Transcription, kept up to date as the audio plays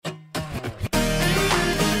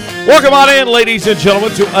Welcome on in, ladies and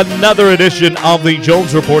gentlemen, to another edition of the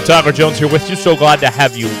Jones Report. Tyler Jones here with you. So glad to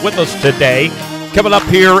have you with us today. Coming up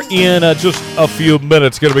here in just a few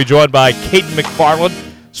minutes, going to be joined by Cayden McFarland,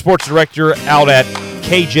 sports director out at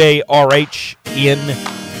KJRH in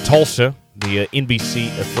Tulsa, the NBC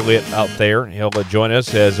affiliate out there. He'll join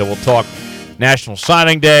us as we'll talk National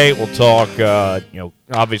Signing Day. We'll talk,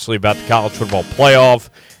 obviously about the college football playoff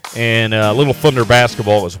and a little Thunder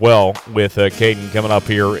basketball as well with Cayden coming up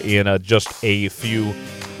here in just a few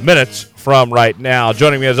minutes from right now.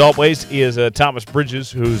 Joining me as always is Thomas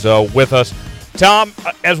Bridges, who's with us. Tom,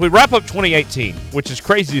 as we wrap up 2018, which is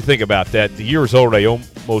crazy to think about that, the year is already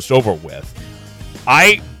almost over with,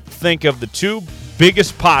 I think of the two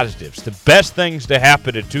biggest positives, the best things to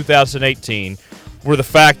happen in 2018 were the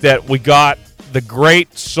fact that we got the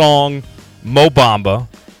great song Mo Bamba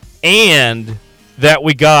and that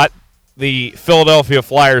we got the Philadelphia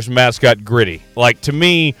Flyers mascot Gritty. Like, to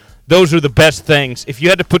me, those are the best things. If you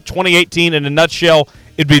had to put 2018 in a nutshell,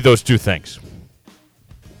 it'd be those two things.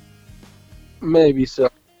 Maybe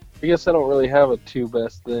so. I guess I don't really have a two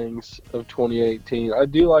best things of 2018. I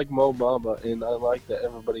do like Mo Bamba, and I like that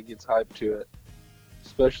everybody gets hyped to it.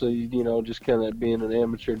 Especially, just kind of being an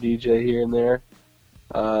amateur DJ here and there.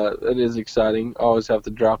 It is exciting. I always have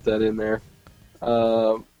to drop that in there.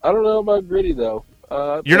 I don't know about Gritty, though.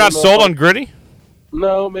 You're not sold on Gritty?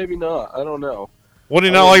 No, maybe not. I don't know. What do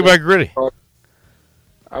you not like about Gritty?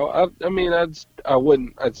 I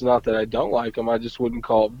wouldn't. It's not that I don't like him. I just wouldn't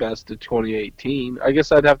call it best of 2018. I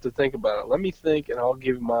guess I'd have to think about it. Let me think, and I'll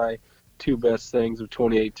give my two best things of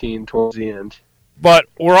 2018 towards the end. But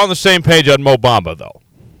we're on the same page on Mo Bamba, though.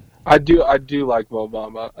 I do like Mo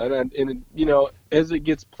Bamba, and as it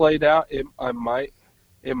gets played out, it might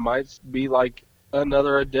be like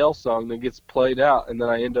another Adele song that gets played out, and then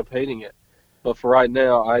I end up hating it. But for right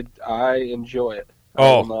now, I enjoy it. I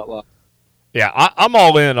will not lie. Yeah, I'm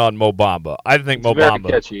all in on Mo Bamba. I think Mo Bamba.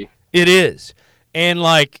 Very catchy. It is, and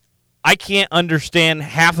I can't understand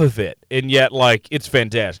half of it, and yet it's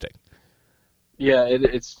fantastic. Yeah, it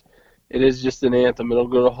is just an anthem. It'll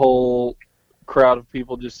go to a whole crowd of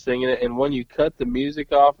people just singing it, and when you cut the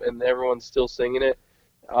music off and everyone's still singing it,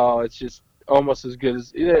 it's just almost as good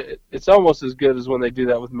as it's almost as good as when they do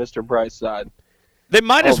that with Mr. Brightside. They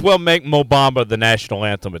might as well make Mo Bamba the national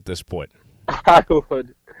anthem at this point. I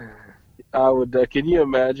would. Can you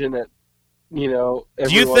imagine it? Do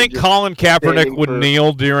you think Colin Kaepernick would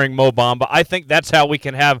kneel during Mo Bamba? I think that's how we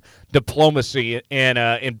can have diplomacy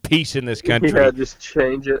and peace in this country. Yeah, just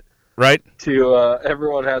change it. Right? To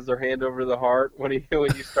everyone has their hand over the heart when you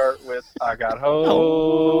start with I got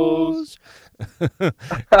hoes.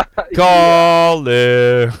 Call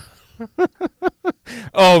it.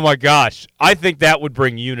 Oh my gosh! I think that would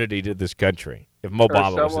bring unity to this country if Mo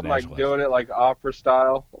Bamba was the national doing it like opera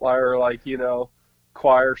style, or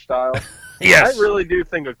choir style. Yes, I really do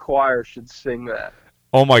think a choir should sing that.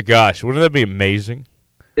 Oh my gosh! Wouldn't that be amazing?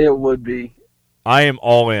 It would be. I am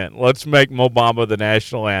all in. Let's make Mo Bamba the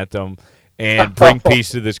national anthem and bring peace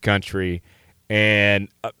to this country. And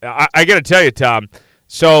I got to tell you, Tom.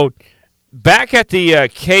 So back at the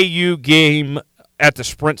KU game at the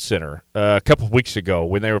Sprint Center a couple of weeks ago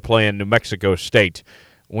when they were playing New Mexico State,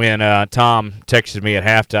 when Tom texted me at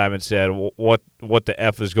halftime and said, "What the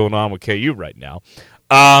F is going on with KU right now?"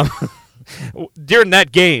 During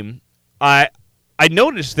that game, I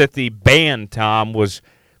noticed that the band, Tom, was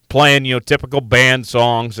playing, typical band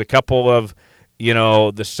songs, a couple of,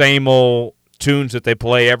 the same old tunes that they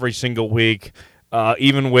play every single week,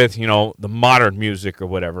 even with, the modern music or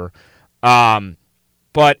whatever.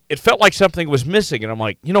 But it felt like something was missing, and I'm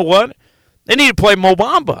like, you know what? They need to play Mo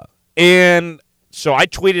Bamba. And so I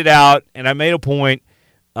tweeted out, and I made a point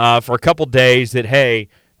for a couple days that, hey,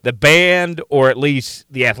 the band or at least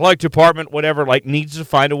the athletic department, whatever, needs to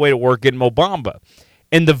find a way to work in Mo Bamba.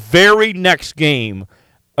 And the very next game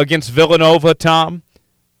against Villanova, Tom,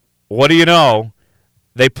 what do you know?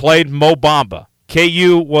 They played Mo Bamba.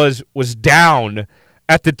 KU was down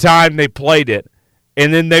at the time they played it,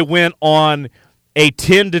 and then they went on a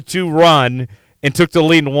 10-2 run and took the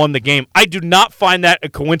lead and won the game. I do not find that a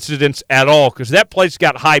coincidence at all because that place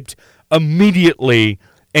got hyped immediately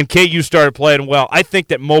and KU started playing well. I think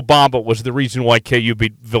that Mo Bamba was the reason why KU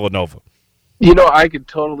beat Villanova. I could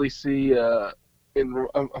totally see, I'm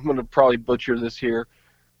going to probably butcher this here.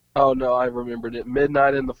 Oh, no, I remembered it.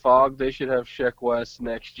 Midnight in the Fog. They should have Sheck West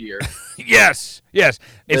next year. Yes.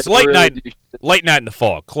 It's late night in the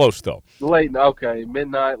Fog. Close, though. Okay.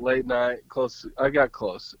 Midnight, late night. Close. I got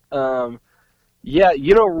close. Yeah,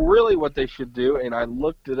 really what they should do, and I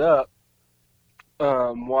looked it up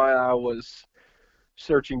while I was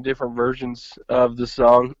searching different versions of the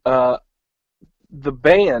song. The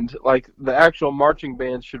band, like the actual marching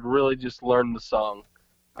band, should really just learn the song.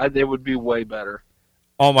 They would be way better.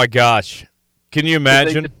 Oh my gosh. Can you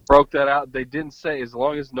imagine? They just broke that out. They didn't say, as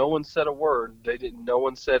long as no one said a word, no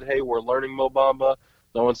one said, hey, we're learning Mo Bamba.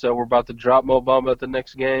 No one said we're about to drop Mo Bamba at the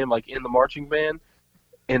next game, like in the marching band.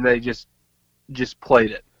 And they just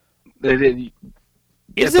played it. They didn't.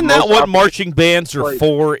 Isn't that what marching bands are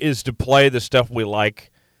for, is to play the stuff we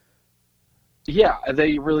like? Yeah,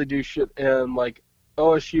 they really do shit. And like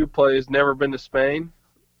OSU plays Never Been to Spain,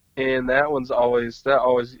 and that always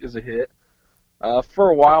is a hit. For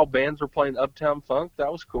a while, bands were playing Uptown Funk.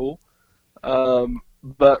 That was cool.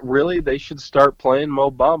 But really, they should start playing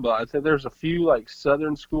Mo Bamba. I think there's a few like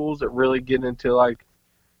Southern schools that really get into like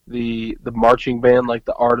the marching band, like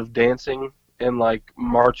the art of dancing and like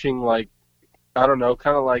marching, like I don't know,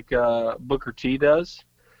 kind of like Booker T does.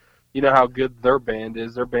 You know how good their band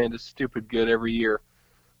is. Their band is stupid good every year.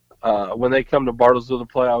 When they come to Bartlesville to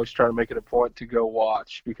play, I always try to make it a point to go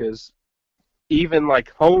watch, because even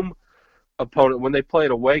like home opponent, when they play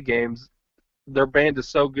at away games, their band is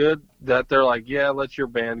so good that they're like, yeah, let your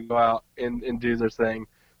band go out and do their thing,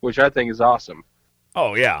 which I think is awesome.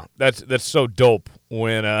 Oh yeah, that's so dope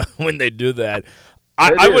when they do that.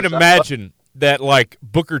 I would imagine that like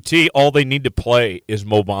Booker T, all they need to play is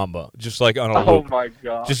Mo Bamba, just like on a loop. Oh my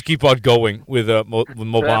god! Just keep on going with Mo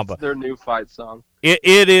Bamba. That's their new fight song.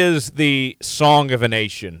 It is the song of a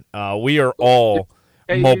nation. We are all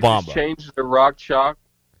Mo Bamba. Just change the rock chalk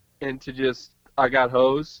into just I got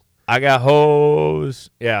hose. I got hose.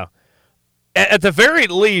 Yeah. At the very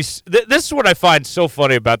least, this is what I find so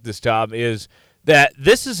funny about this, Tom, is that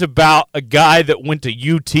this is about a guy that went to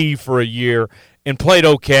UT for a year and played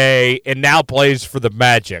okay and now plays for the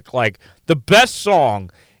Magic. Like, the best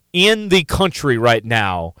song in the country right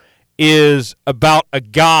now is about a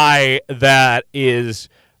guy that is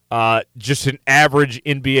just an average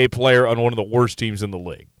NBA player on one of the worst teams in the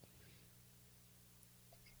league.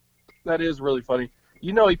 That is really funny.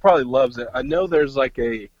 You know, he probably loves it. I know there's like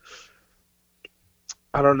like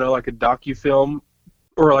a docu-film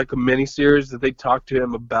or like a mini-series that they talk to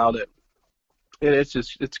him about it. And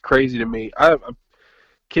it's crazy to me.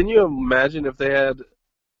 Can you imagine if they had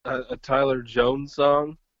a Tyler Jones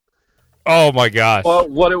song? Oh my gosh. Well,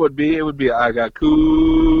 what it would be I got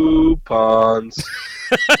coupons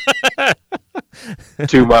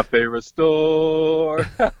to my favorite store.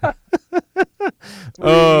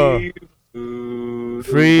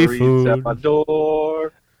 Free food at my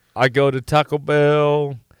door. I go to Taco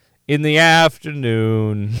Bell in the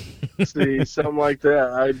afternoon. See, something like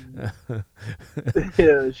that.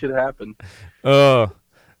 Yeah, it should happen. Oh,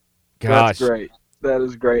 gosh. That's great. That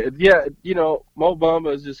is great. Yeah, you know, Mo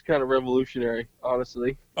Bamba is just kind of revolutionary,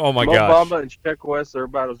 honestly. Oh, my gosh. gosh. Mo Bamba and Check West are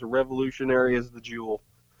about as revolutionary as the Jewel.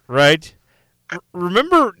 Right? Do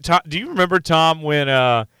you remember, Tom, when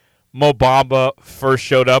Mo Bamba first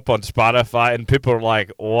showed up on Spotify and people were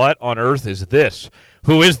like, what on earth is this?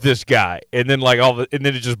 Who is this guy? And then and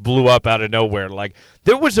then it just blew up out of nowhere. Like,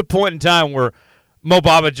 there was a point in time where Mo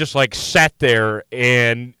Bamba just like sat there,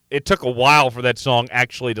 and it took a while for that song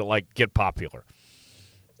actually to like get popular.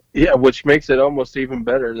 Yeah, which makes it almost even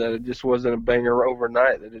better that it just wasn't a banger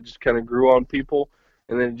overnight, that it just kind of grew on people,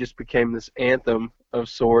 and then it just became this anthem of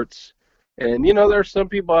sorts. And, you know, there are some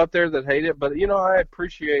people out there that hate it, but, you know, I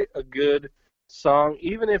appreciate a good song,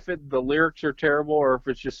 even if the lyrics are terrible or if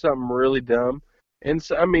it's just something really dumb. And,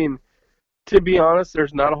 so, I mean, to be honest,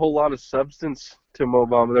 there's not a whole lot of substance to Mo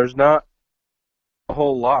Bamba. There's not a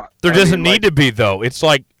whole lot. There doesn't need to be, though. It's,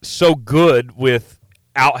 like, so good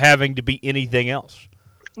without having to be anything else.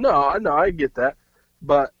 No, I get that.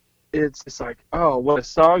 But it's like, oh, when a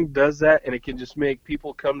song does that and it can just make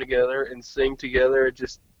people come together and sing together,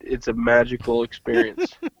 it's a magical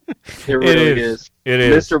experience. It really is. It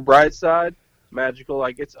is. Mr. Brightside, magical.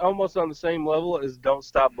 Like, it's almost on the same level as Don't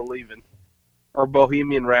Stop Believin' or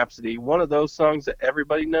Bohemian Rhapsody. One of those songs that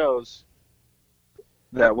everybody knows,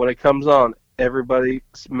 that when it comes on, everybody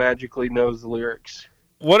magically knows the lyrics.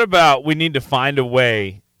 What about we need to find a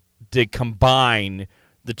way to combine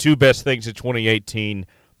the two best things of 2018,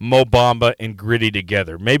 Mo Bamba and Gritty,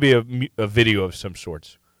 together? Maybe a video of some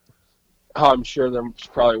sorts. Oh, I'm sure there's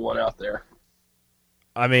probably one out there.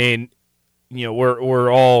 I mean, you know, we're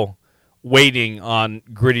all waiting on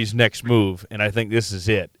Gritty's next move, and I think this is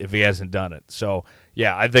it if he hasn't done it. So,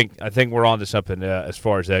 yeah, I think we're on to something as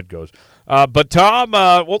far as that goes. But, Tom,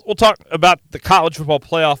 we'll talk about the college football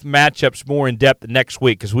playoff matchups more in depth next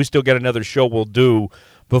week, because we still got another show we'll do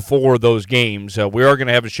before those games. We are going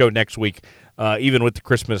to have a show next week, even with the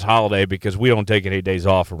Christmas holiday, because we don't take any days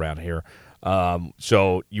off around here.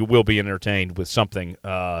 So you will be entertained with something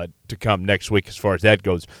to come next week as far as that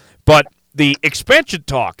goes. But the expansion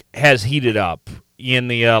talk has heated up in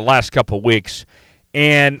the last couple of weeks.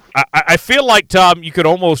 And I feel like, Tom, you could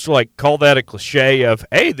almost like call that a cliche of,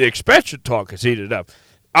 hey, the expansion talk has heated up.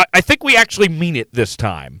 I think we actually mean it this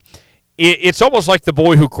time. It's almost like the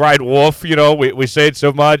boy who cried wolf. We say it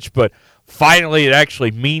so much, but finally it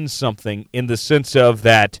actually means something in the sense of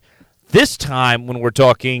that this time when we're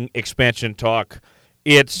talking expansion talk,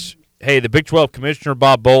 it's, hey, the Big 12 commissioner,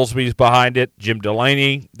 Bob Bowlesby's behind it. Jim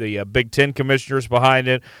Delaney, the Big 10 commissioner, is behind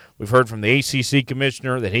it. We've heard from the ACC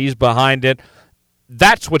commissioner that he's behind it.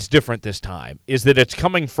 That's what's different this time, is that it's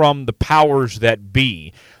coming from the powers that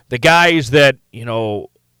be, the guys that,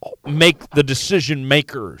 make the decision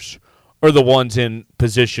makers are the ones in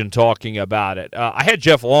position talking about it. I had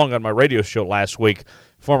Jeff Long on my radio show last week,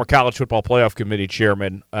 former College Football Playoff Committee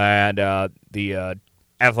chairman and the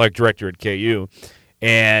athletic director at KU,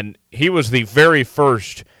 and he was the very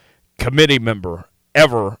first committee member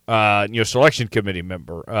ever, selection committee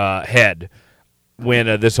member head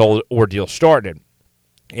when this whole ordeal started.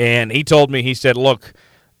 And he told me, he said, look,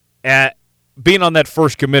 being on that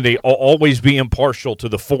first committee, I'll always be impartial to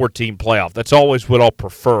the 4-team playoff. That's always what I'll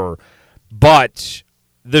prefer. But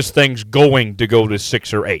this thing's going to go to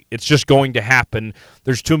 6 or 8. It's just going to happen.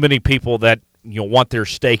 There's too many people that want their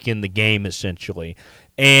stake in the game, essentially.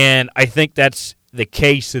 And I think that's the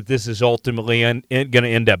case that this is ultimately going to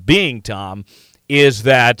end up being, Tom, is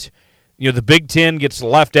that the Big Ten gets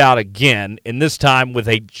left out again, and this time with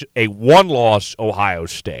a one-loss Ohio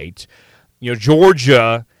State.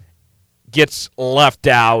 Georgia gets left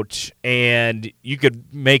out, and you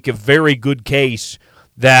could make a very good case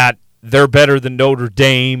that they're better than Notre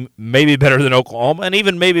Dame, maybe better than Oklahoma, and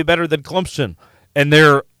even maybe better than Clemson, and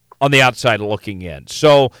they're on the outside looking in.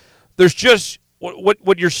 So there's just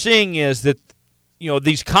what you're seeing is that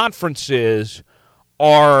these conferences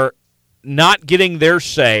are not getting their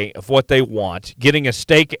say of what they want, getting a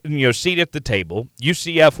seat at the table.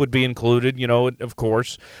 UCF would be included, of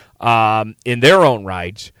course, in their own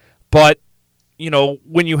rights. But,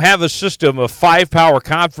 when you have a system of 5 power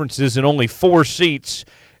conferences and only 4 seats,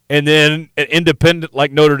 and then an independent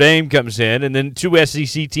like Notre Dame comes in, and then 2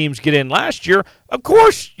 SEC teams get in last year, of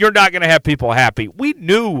course you're not going to have people happy. We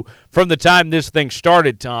knew from the time this thing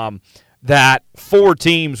started, Tom, that 4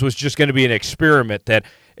 teams was just going to be an experiment, that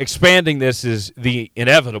expanding this is the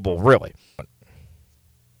inevitable, really.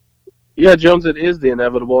 Yeah, Jones, it is the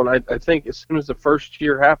inevitable, and I think as soon as the first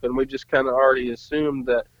year happened, we just kind of already assumed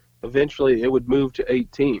that eventually it would move to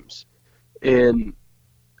 8 teams. And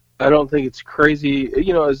I don't think it's crazy,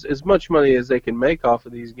 as much money as they can make off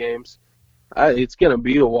of these games, it's going to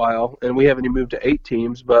be a while, and we haven't even moved to 8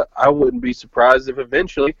 teams, but I wouldn't be surprised if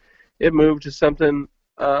eventually it moved to something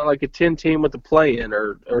like a 10-team with a play-in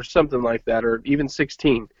or something like that, or even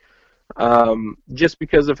 16. Just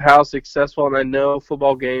because of how successful, and I know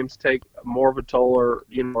football games take more of a toll or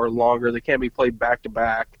longer. They can't be played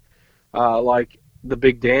back-to-back like the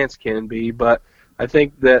big dance can be, but I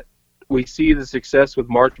think that we see the success with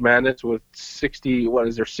March Madness with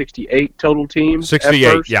 68 total teams?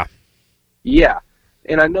 68, yeah. Yeah,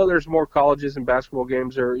 and I know there's more colleges and basketball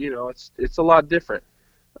games are, it's a lot different.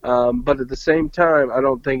 But at the same time, I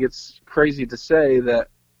don't think it's crazy to say that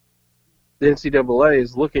the NCAA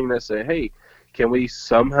is looking to say, hey, can we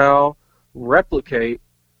somehow replicate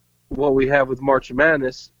what we have with March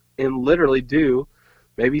Madness and literally do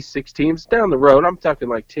maybe 6 teams down the road? I'm talking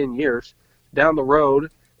like 10 years down the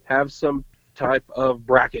road, have some type of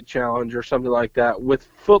bracket challenge or something like that. With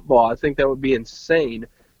football, I think that would be insane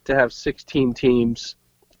to have 16 teams.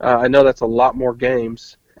 I know that's a lot more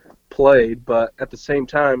games played, but at the same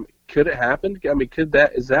time, could it happen? I mean,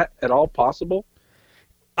 is that at all possible?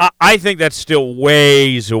 I think that's still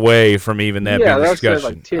ways away from even that big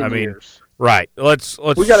discussion. Like 10 years. Right. Let's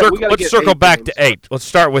circle back to 8. Let's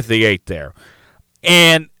start with the 8 there.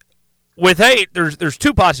 And with 8, there's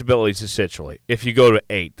 2 possibilities essentially if you go to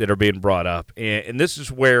 8 that are being brought up, and this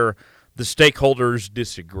is where the stakeholders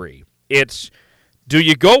disagree. It's, do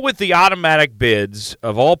you go with the automatic bids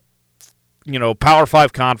of all Power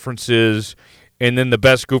 5 conferences and then the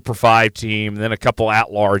best Group of 5 team, and then a couple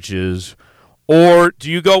at-larges, or do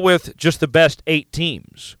you go with just the best 8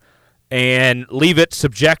 teams and leave it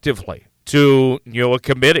subjectively to a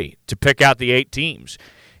committee to pick out the 8 teams?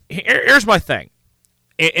 Here's my thing.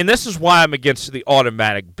 And this is why I'm against the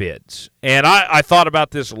automatic bids. And I thought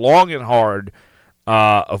about this long and hard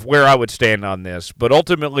of where I would stand on this. But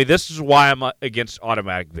ultimately, this is why I'm against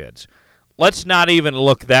automatic bids. Let's not even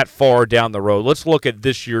look that far down the road. Let's look at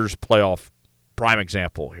this year's playoff prime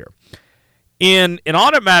example here. In an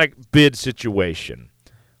automatic bid situation,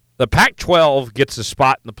 the Pac-12 gets a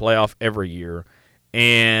spot in the playoff every year,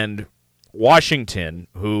 and Washington,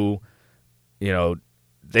 who,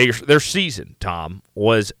 their season, Tom,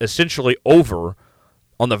 was essentially over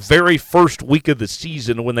on the very first week of the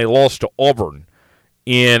season when they lost to Auburn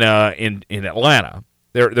in Atlanta.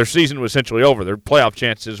 Their season was essentially over. Their playoff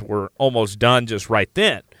chances were almost done just right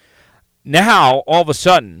then. Now, all of a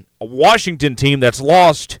sudden, a Washington team that's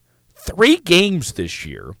lost 3 games this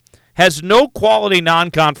year, has no quality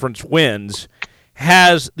non-conference wins,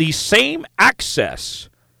 has the same access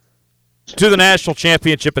to the national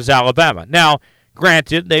championship as Alabama. Now,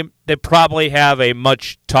 granted, they probably have a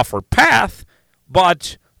much tougher path,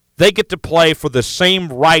 but they get to play for the same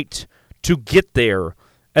right to get there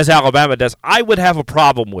as Alabama does. I would have a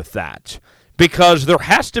problem with that because there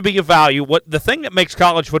has to be a value. The thing that makes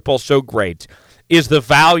college football so great is the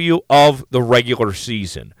value of the regular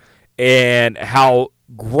season and how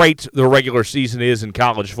great the regular season is in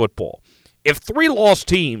college football. If 3 lost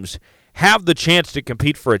teams have the chance to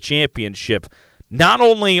compete for a championship, not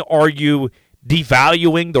only are you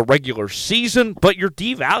devaluing the regular season, but you're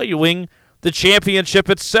devaluing the championship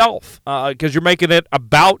itself because you're making it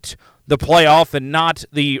about the playoff and not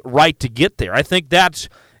the right to get there. I think that's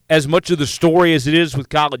as much of the story as it is with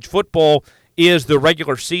college football is the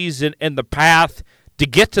regular season and the path to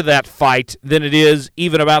get to that fight than it is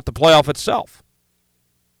even about the playoff itself.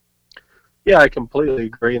 Yeah, I completely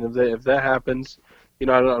agree. And if that happens, I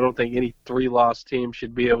don't think any 3-loss team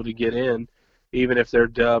should be able to get in, even if they're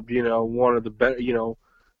dubbed, one of the better,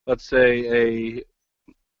 let's say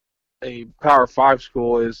a Power 5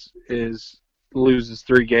 school loses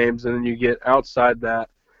 3 games, and then you get outside that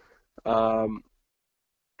to,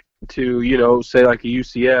 say like a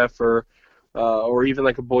UCF or even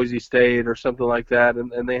like a Boise State or something like that,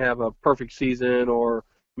 and they have a perfect season or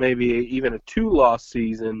maybe even a 2-loss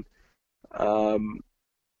season.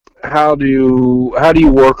 How do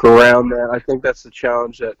you work around that? I think that's the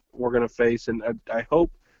challenge that we're going to face, and I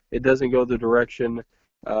hope it doesn't go the direction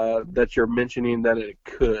that you're mentioning that it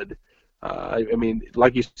could. I mean,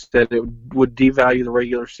 like you said, it would devalue the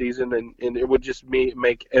regular season, and it would just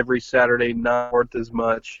make every Saturday not worth as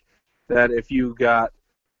much. That if you got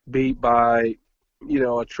beat by,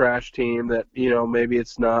 a trash team, that maybe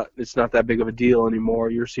it's not that big of a deal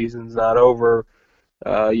anymore. Your season's not over.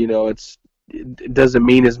 It doesn't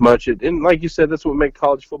mean as much. And like you said, that's what makes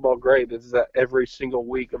college football great, is that every single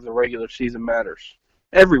week of the regular season matters.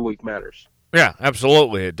 Every week matters. Yeah,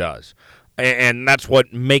 absolutely it does. And that's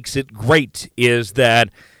what makes it great is that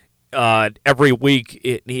every week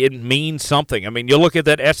it means something. I mean, you look at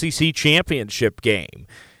that SEC championship game.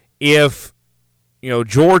 If,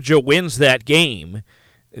 Georgia wins that game,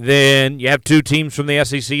 then you have 2 teams from the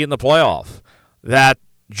SEC in the playoff. That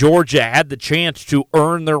Georgia had the chance to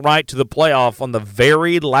earn their right to the playoff on the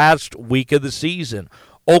very last week of the season.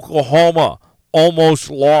 Oklahoma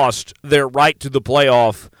almost lost their right to the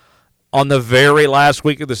playoff on the very last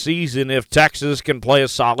week of the season if Texas can play a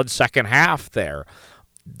solid second half there.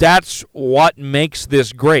 That's what makes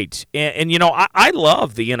this great. And I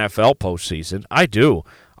love the NFL postseason. I do.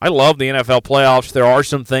 I love the NFL playoffs. There are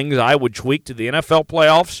some things I would tweak to the NFL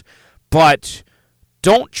playoffs, but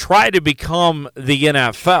don't try to become the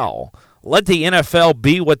NFL. Let the NFL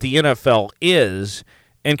be what the NFL is,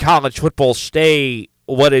 and college football stay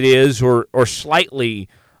what it is or slightly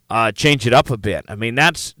change it up a bit. I mean,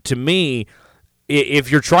 that's, to me, if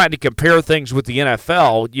you're trying to compare things with the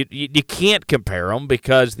NFL, you can't compare them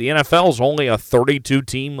because the NFL is only a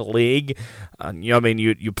 32-team league.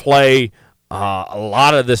 You play a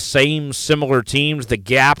lot of the same similar teams. The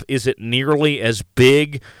gap isn't nearly as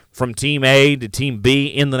big from Team A to Team B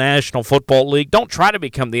in the National Football League. Don't try to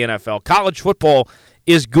become the NFL. College football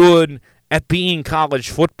is good at being college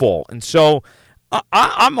football. And so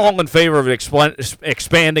I'm all in favor of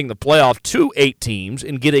expanding the playoff to 8 teams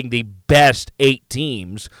and getting the best 8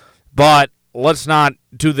 teams. But let's not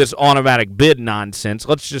do this automatic bid nonsense.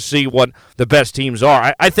 Let's just see what the best teams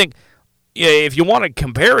are. I think if you want to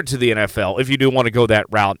compare it to the NFL, if you do want to go that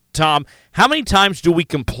route, Tom, how many times do we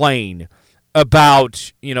complain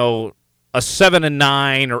about, a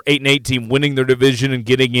 7-9 or 8-8 team winning their division and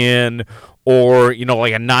getting in, or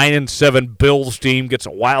like a 9-7 Bills team gets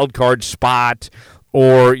a wild card spot,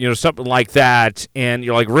 or something like that, and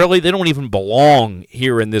you're like, really, they don't even belong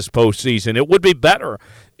here in this postseason. It would be better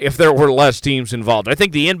if there were less teams involved. I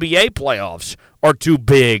think the NBA playoffs are too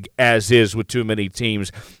big as is with too many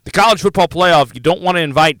teams. The college football playoff, you don't want to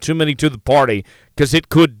invite too many to the party because it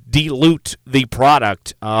could dilute the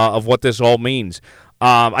product of what this all means.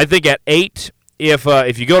 I think at 8,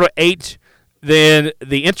 if you go to 8, then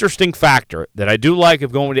the interesting factor that I do like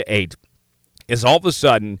of going to 8 is all of a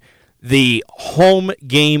sudden the home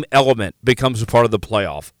game element becomes a part of the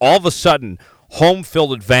playoff. All of a sudden, home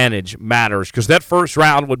field advantage matters because that first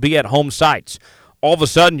round would be at home sites. All of a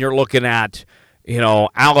sudden, you're looking at,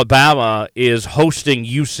 Alabama is hosting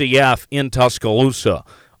UCF in Tuscaloosa.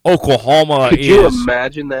 Oklahoma Could you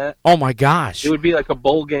imagine that? Oh, my gosh. It would be like a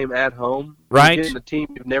bowl game at home. Right. You're getting a team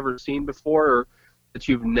you've never seen before or that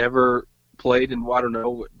you've never played in,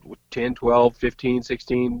 10, 12, 15,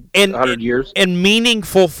 16, 100 years. And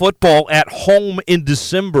meaningful football at home in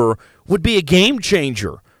December would be a game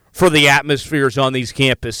changer for the atmospheres on these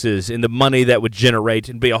campuses and the money that would generate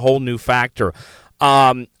and be a whole new factor.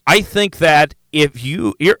 I think that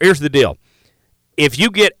here's the deal. If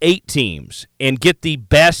you get 8 teams and get the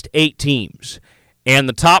best 8 teams and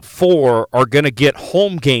the top 4 are going to get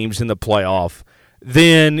home games in the playoff,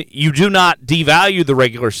 then you do not devalue the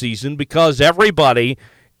regular season because everybody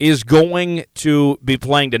is going to be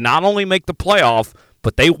playing to not only make the playoff,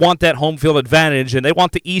 but they want that home field advantage and they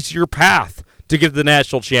want the easier path to get to the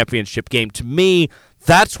national championship game. To me,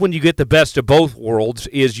 that's when you get the best of both worlds,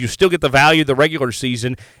 is you still get the value of the regular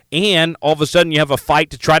season, and all of a sudden you have a fight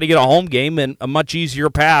to try to get a home game and a much easier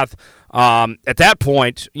path. At that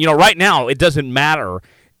point, right now it doesn't matter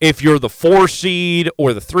if you're the 4 seed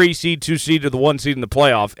or the 3 seed, 2 seed, or the 1 seed in the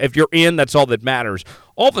playoff. If you're in, that's all that matters.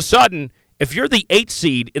 All of a sudden, if you're the 8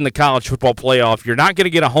 seed in the college football playoff, you're not going to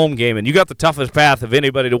get a home game, and you got the toughest path of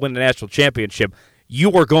anybody to win the national championship.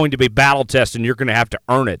 You are going to be battle tested, and you're going to have to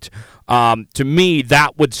earn it. To me,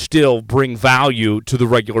 that would still bring value to the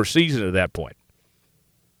regular season at that point.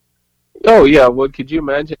 Oh, yeah. Well, could you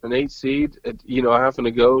imagine an 8 seed, having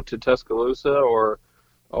to go to Tuscaloosa or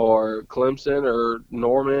Clemson or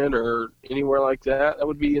Norman or anywhere like that? That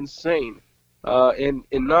would be insane. And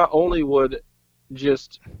not only would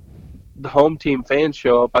just the home team fans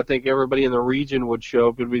show up, I think everybody in the region would show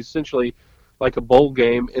up. It would be essentially like a bowl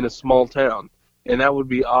game in a small town. And that would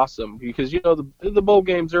be awesome because, the bowl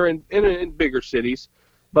games are in bigger cities.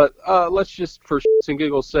 But let's just, for shits and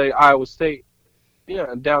giggles, say Iowa State,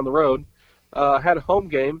 down the road, had a home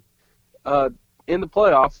game in the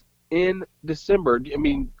playoff in December. I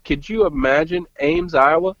mean, could you imagine Ames,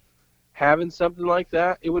 Iowa, having something like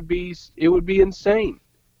that? It would be insane.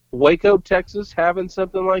 Waco, Texas, having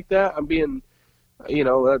something like that.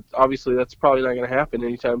 Obviously that's probably not going to happen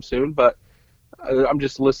anytime soon, but I'm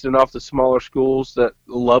just listing off the smaller schools that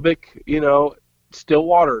Lubbock,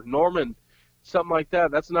 Stillwater, Norman, something like that.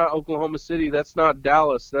 That's not Oklahoma City. That's not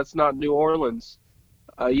Dallas. That's not New Orleans.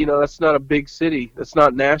 That's not a big city. That's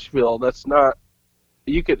not Nashville. That's not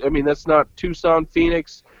that's not Tucson,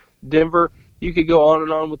 Phoenix, Denver. You could go on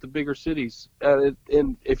and on with the bigger cities.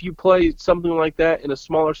 And if you play something like that in a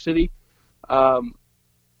smaller city,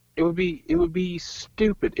 it would be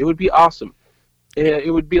stupid. It would be awesome.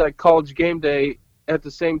 It would be like college game day. At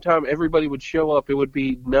the same time, everybody would show up. It would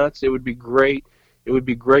be nuts. It would be great. It would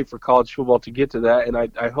be great for college football to get to that. And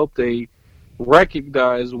I hope they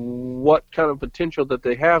recognize what kind of potential that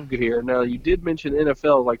they have here. Now, you did mention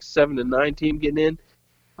NFL, like 7-9 team getting in.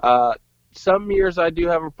 Some years I do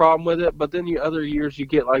have a problem with it, but then the other years you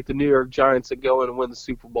get like the New York Giants that go in and win the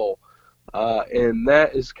Super Bowl. And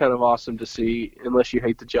that is kind of awesome to see, unless you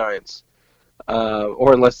hate the Giants.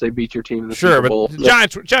 Or unless they beat your team in the Super Bowl. Sure,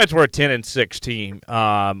 but Giants were a 10-6 team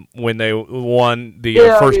when they won the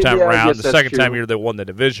first time around. The second time year they won the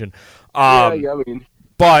division.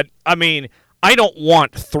 But I don't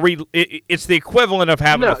want 3. It's the equivalent of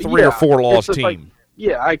having a 3 or 4 loss team.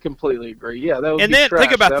 I completely agree. Yeah, that would and be then trash.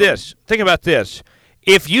 Think about this.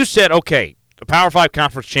 If you said, okay, the Power 5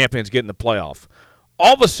 conference champions get in the playoff,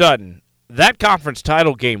 all of a sudden that conference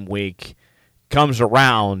title game week comes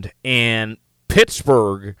around and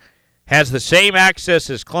Pittsburgh has the same access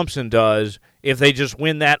as Clemson does if they just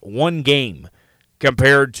win that one game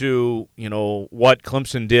compared to, what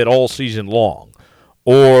Clemson did all season long.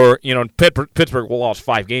 Or, Pittsburgh will lost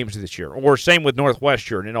 5 games this year. Or same with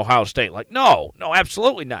Northwestern and Ohio State. Like, no,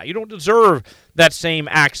 absolutely not. You don't deserve that same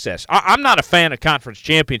access. I'm not a fan of conference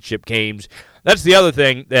championship games. That's the other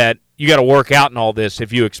thing that you got to work out in all this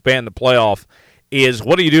if you expand the playoff is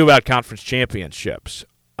what do you do about conference championships?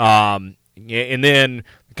 And then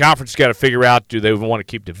the conference got to figure out, do they want to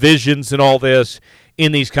keep divisions and all this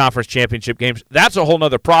in these conference championship games? That's a whole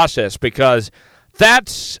other process because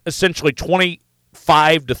that's essentially $25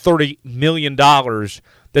 to $30 million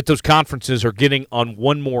that those conferences are getting on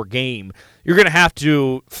one more game. You're going to have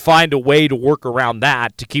to find a way to work around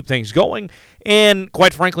that to keep things going. And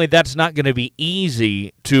quite frankly, that's not going to be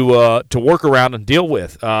easy to work around and deal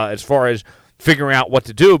with as far as figuring out what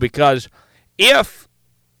to do, because if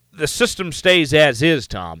the system stays as is,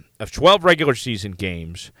 Tom, of 12 regular season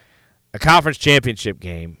games, a conference championship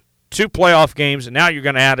game, 2 playoff games, and now you're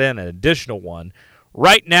going to add in an additional one.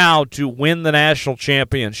 Right now, to win the national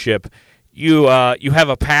championship, you have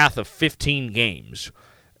a path of 15 games.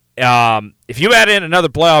 If you add in another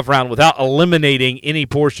playoff round without eliminating any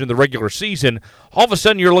portion of the regular season, all of a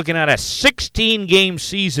sudden you're looking at a 16-game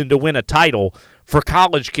season to win a title for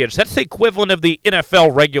college kids. That's the equivalent of the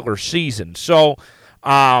NFL regular season. So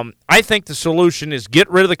I think the solution is get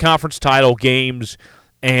rid of the conference title games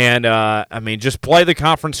and, just play the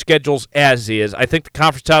conference schedules as is. I think the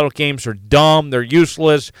conference title games are dumb. They're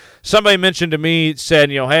useless. Somebody mentioned to me,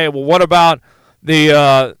 said, hey, well, what about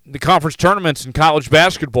the conference tournaments in college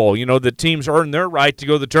basketball? The teams earn their right to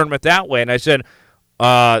go to the tournament that way. And I said,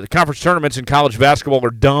 the conference tournaments in college basketball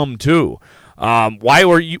are dumb too. Why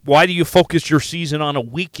do you focus your season on a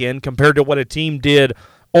weekend compared to what a team did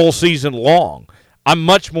all season long? I'm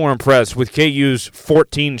much more impressed with KU's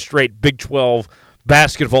 14 straight Big 12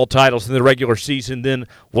 basketball titles in the regular season than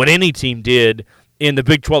what any team did in the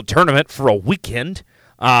Big 12 tournament for a weekend.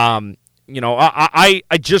 I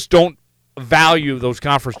just don't value those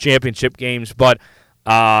conference championship games, but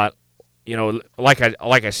like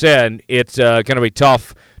I said, it's going to be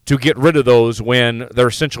tough to get rid of those when they're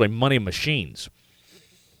essentially money machines.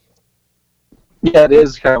 Yeah, it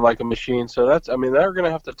is kind of like a machine. So they're going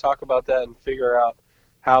to have to talk about that and figure out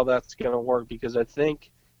how that's going to work, because I think,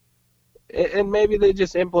 and maybe they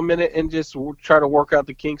just implement it and just try to work out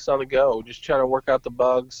the kinks on the go, just try to work out the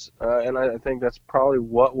bugs. And I think that's probably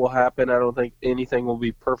what will happen. I don't think anything will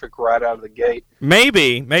be perfect right out of the gate.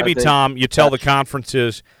 Maybe Tom, you tell the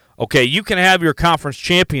conferences, okay, you can have your conference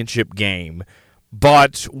championship game,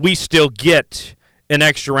 but we still get an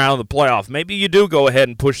extra round of the playoff. Maybe you do go ahead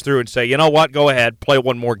and push through and say, you know what, go ahead, play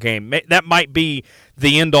one more game. That might be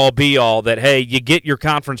the end-all, be-all, that, hey, you get your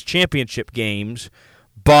conference championship games,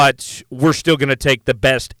 but we're still going to take the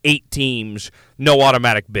best 8 teams, no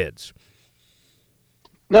automatic bids.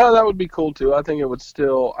 No, that would be cool too. I think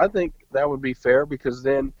that would be fair, because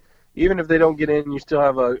then even if they don't get in, you still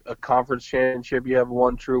have a conference championship. You have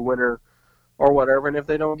one true winner or whatever. And if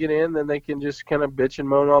they don't get in, then they can just kind of bitch and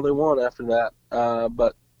moan all they want after that.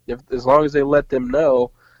 But as long as they let them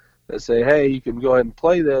know, that say, hey, you can go ahead and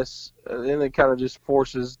play this, then it kind of just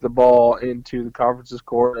forces the ball into the conference's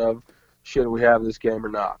court of, should we have this game or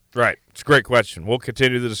not? Right. It's a great question. We'll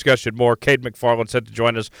continue the discussion more. Cayden McFarland set to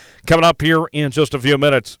join us coming up here in just a few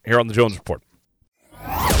minutes here on the Jones Report.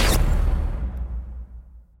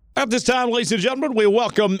 At this time, ladies and gentlemen, we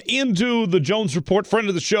welcome into the Jones Report, friend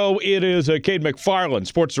of the show. It is Cayden McFarland,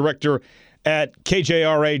 sports director at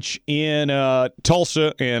KJRH in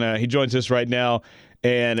Tulsa, and he joins us right now.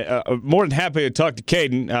 And more than happy to talk to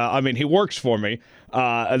Cayden. He works for me.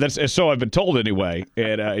 That's so I've been told anyway.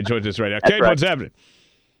 And he joins us right now. Cayden, right. What's happening?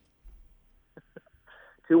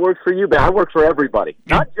 Who works for you, but I work for everybody.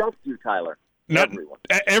 Not just you, Tyler. Not everyone.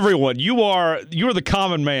 Everyone. You are the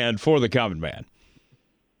common man for the common man.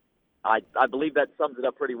 I believe that sums it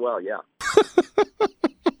up pretty well, yeah.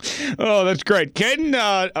 Oh, that's great. Cayden,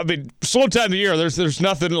 slow time of the year. There's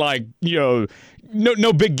nothing like, no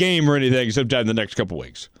big game or anything sometime in the next couple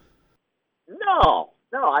weeks. No,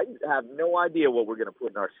 I have no idea what we're going to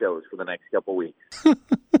put in our shows for the next couple weeks.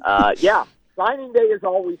 Yeah, signing day is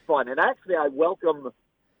always fun. And actually, I welcome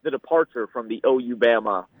the departure from the OU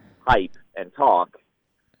Bama hype and talk.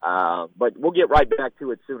 But we'll get right back to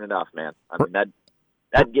it soon enough, man.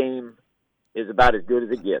 That game is about as good as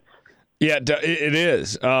it gets. Yeah, it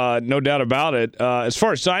is. No doubt about it. As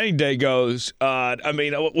far as signing day goes,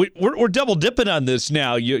 we're double dipping on this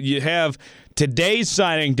now. You have today's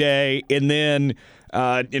signing day, and then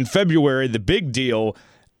in February, the big deal.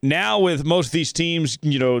 Now with most of these teams,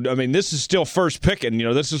 this is still first picking.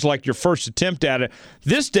 This is like your first attempt at it.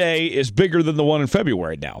 This day is bigger than the one in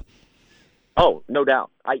February now. Oh, no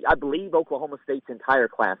doubt. I believe Oklahoma State's entire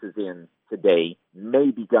class is in today.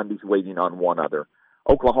 Maybe Gundy's waiting on one other.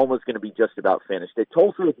 Oklahoma's going to be just about finished. At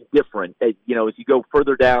Tulsa, it's different. As you go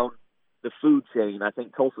further down the food chain, I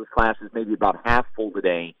think Tulsa's class is maybe about half full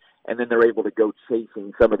today, and then they're able to go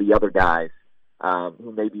chasing some of the other guys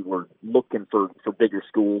who maybe were looking for bigger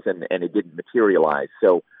schools, and it didn't materialize.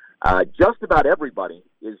 So just about everybody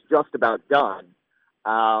is just about done.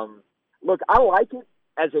 Look, I like it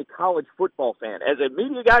as a college football fan. As a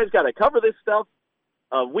media guy who's got to cover this stuff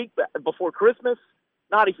a week before Christmas,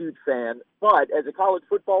 not a huge fan, but as a college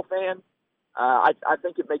football fan, I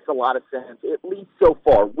think it makes a lot of sense, at least so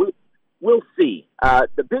far. We'll see.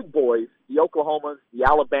 The big boys, the Oklahomas, the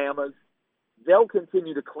Alabamas, they'll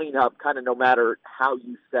continue to clean up kind of no matter how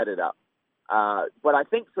you set it up. But I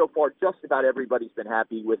think so far just about everybody's been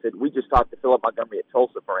happy with it. We just talked to Philip Montgomery at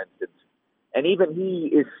Tulsa, for instance, and even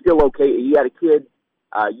he is still okay. He had a kid,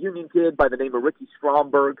 Union kid by the name of Ricky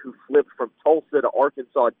Stromberg, who flipped from Tulsa to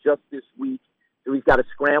Arkansas just this week. So he's got to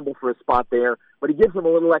scramble for a spot there, but he gives him a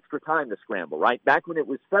little extra time to scramble, right? Back when it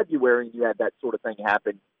was February and you had that sort of thing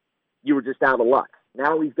happen, you were just out of luck.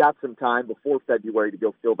 Now he's got some time before February to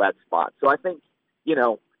go fill that spot. So I think,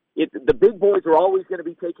 the big boys are always going to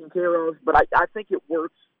be taken care of, but I think it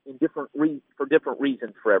works in for different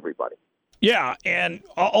reasons for everybody. Yeah, and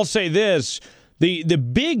I'll say this. The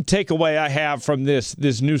big takeaway I have from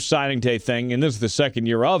this new signing day thing, and this is the second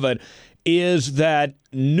year of it, is that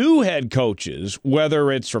new head coaches,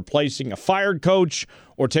 whether it's replacing a fired coach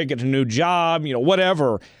or taking a new job,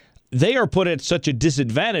 whatever, they are put at such a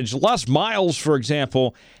disadvantage. Les Miles, for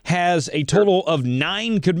example, has a total of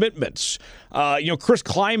 9 commitments. Chris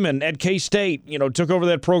Kleiman at K-State, took over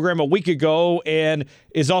that program a week ago and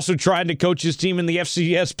is also trying to coach his team in the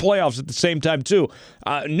FCS playoffs at the same time, too.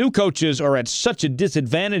 New coaches are at such a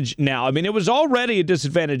disadvantage now. I mean, it was already a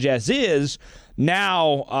disadvantage as is.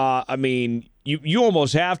 Now, you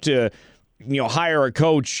almost have to hire a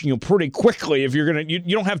coach, pretty quickly if you're going to,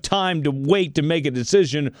 you don't have time to wait to make a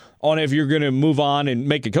decision on if you're going to move on and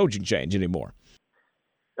make a coaching change anymore.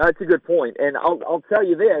 That's a good point. And I'll tell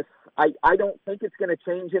you this, I don't think it's going to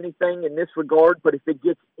change anything in this regard, but if it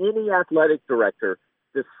gets any athletic director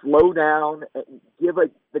to slow down and give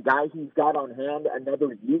the guy he's got on hand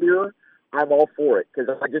another year, I'm all for it, because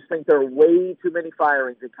I just think there are way too many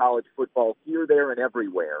firings in college football here, there, and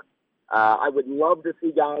everywhere. I would love to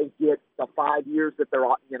see guys get the 5 years that they're,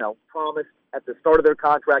 promised at the start of their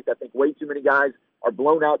contract. I think way too many guys are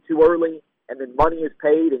blown out too early, and then money is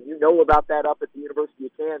paid, and you know about that up at the University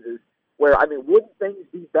of Kansas, where, wouldn't things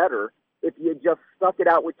be better if you had just stuck it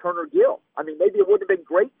out with Turner Gill? Maybe it wouldn't have been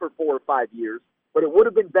great for 4 or 5 years, but it would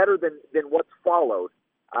have been better than what's followed.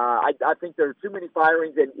 I think there are too many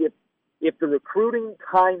firings, and if the recruiting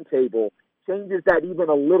timetable changes that even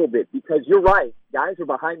a little bit, because you're right, guys are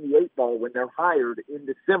behind the 8 ball when they're hired in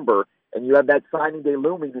December, and you have that signing day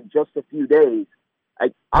looming in just a few days.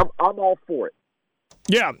 I'm all for it.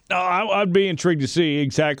 Yeah, I'd be intrigued to see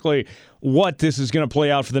exactly what this is going to play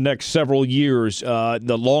out for the next several years,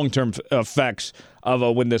 the long-term effects of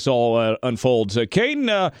when this all unfolds. Cayden,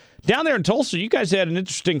 down there in Tulsa, you guys had an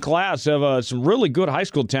interesting class of some really good high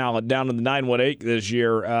school talent down in the 918 this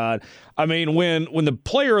year. When the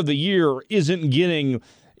player of the year isn't getting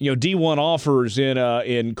D1 offers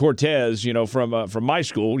in Cortez, from my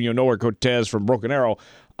school, Nowhere Cortez from Broken Arrow,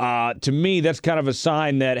 to me that's kind of a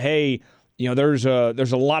sign that, hey, there's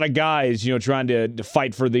a lot of guys, trying to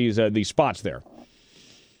fight for these spots there.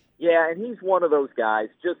 Yeah, and he's one of those guys.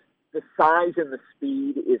 Just the size and the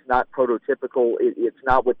speed is not prototypical. It's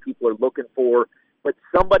not what people are looking for. But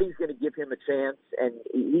somebody's going to give him a chance, and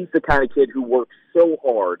he's the kind of kid who works so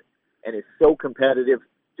hard and is so competitive.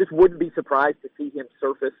 Just wouldn't be surprised to see him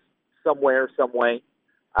surface somewhere, some way.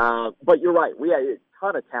 But you're right. We have a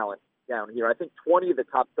ton of talent down here. I think 20 of the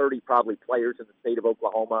top 30 probably players in the state of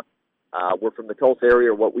Oklahoma were from the Tulsa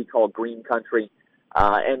area, or what we call green country.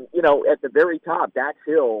 And at the very top, Dax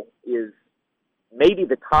Hill is maybe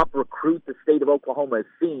the top recruit the state of Oklahoma has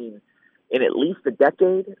seen in at least a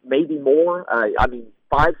decade, maybe more.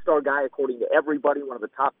 5-star guy according to everybody, one of the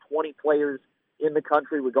top 20 players in the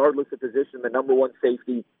country, regardless of position, the number 1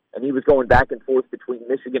 safety, and he was going back and forth between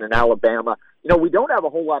Michigan and Alabama. We don't have a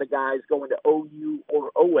whole lot of guys going to OU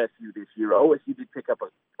or OSU this year. OSU did pick up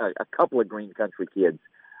a couple of green country kids.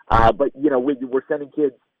 But we're sending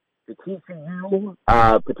kids to TCU,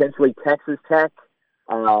 potentially Texas Tech.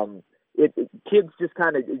 Kids just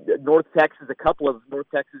kind of North Texas, a couple of North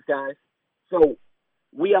Texas guys. So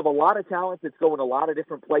we have a lot of talent that's going a lot of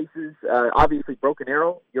different places. Obviously, Broken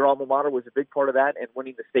Arrow, your alma mater, was a big part of that, and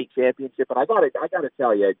winning the state championship. And I got to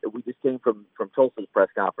tell you, we just came from Tulsa's press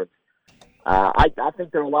conference. I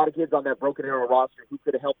think there are a lot of kids on that Broken Arrow roster who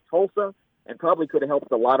could have helped Tulsa and probably could have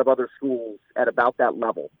helped a lot of other schools at about that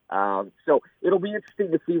level. So it'll be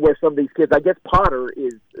interesting to see where some of these kids, I guess Potter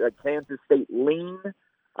is a Kansas State lean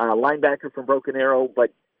linebacker from Broken Arrow,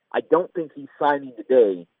 but I don't think he's signing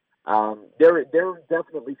today. There are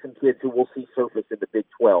definitely some kids who we'll see surface in the Big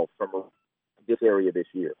 12 from this area this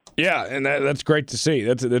year. Yeah, and that's great to see.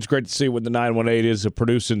 That's great to see when the 918 is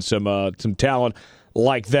producing some talent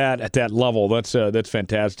like that at that level. That's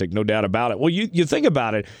fantastic, no doubt about it. Well, you think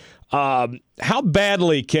about it. How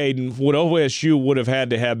badly, Cayden, would OSU would have had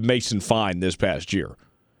to have Mason Fine this past year?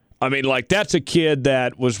 I mean, like, that's a kid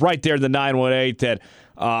that was right there in the 918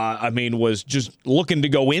 that, was just looking to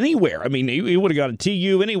go anywhere. I mean, he would have gone to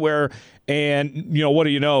TU anywhere, and, what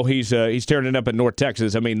do you know? He's tearing it up in North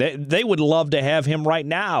Texas. I mean, they would love to have him right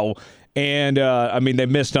now, and, they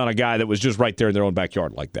missed on a guy that was just right there in their own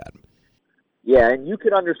backyard like that. Yeah, and you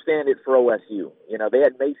could understand it for OSU. They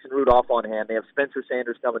had Mason Rudolph on hand. They have Spencer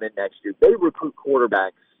Sanders coming in next year. They recruit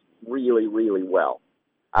quarterbacks really, really well.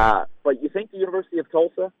 But you think the University of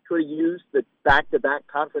Tulsa could have used the back-to-back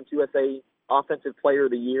Conference USA Offensive Player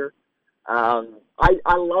of the Year? I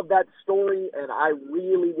love that story, and I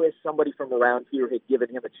really wish somebody from around here had given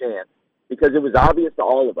him a chance, because it was obvious to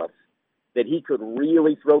all of us that he could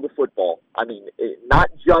really throw the football. I mean,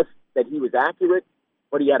 not just that he was accurate,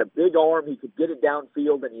 but he had a big arm, he could get it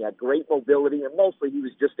downfield, and he had great mobility, and mostly he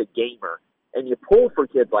was just a gamer. And you pull for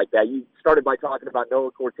kids like that. You started by talking about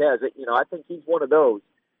Noah Cortez. I think he's one of those.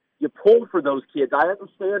 You pull for those kids. I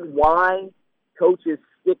understand why coaches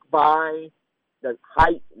stick by the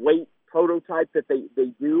height, weight prototype that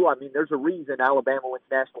they do. I mean, there's a reason Alabama wins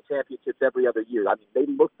national championships every other year. I mean, they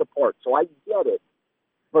look the part, so I get it.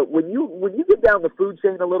 But when you get down the food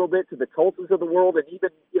chain a little bit to the Tulsas of the world, and even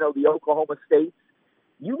the Oklahoma States,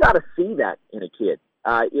 you got to see that in a kid,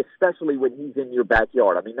 especially when he's in your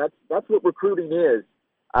backyard. I mean, that's what recruiting is.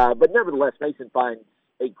 But nevertheless, Mason finds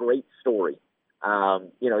a great story.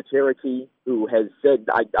 Cherokee, who has said,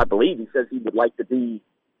 I believe he says he would like to be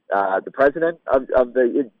the president of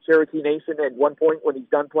the Cherokee Nation at one point when he's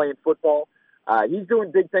done playing football. He's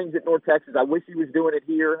doing big things at North Texas. I wish he was doing it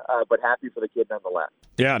here, but happy for the kid nonetheless.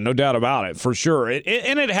 Yeah, no doubt about it, for sure. And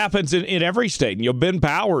it happens in every state. Ben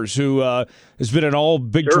Powers, who has been an all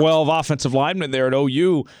Big 12 offensive lineman there at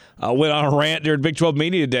OU, went on a rant during Big 12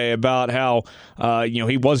 Media Day about how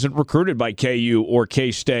he wasn't recruited by KU or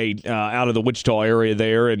K-State out of the Wichita area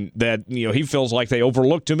there, and that he feels like they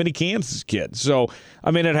overlooked too many Kansas kids. So,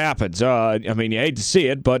 it happens. You hate to see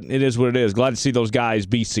it, but it is what it is. Glad to see those guys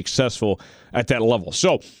be successful at that level.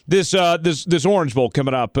 So this Orange Bowl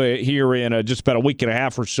coming up here in just about a week and a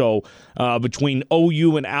half or so between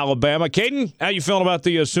OU and Alabama. Cayden, how you feeling about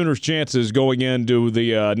the Sooners' chances going into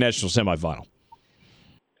the national semifinal?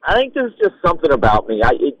 I think there's just something about me.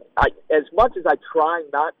 I as much as I try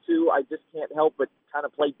not to, I just can't help but kind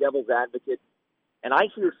of play devil's advocate. And I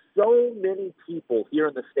hear so many people here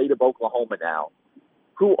in the state of Oklahoma now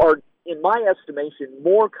who are, in my estimation,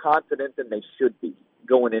 more confident than they should be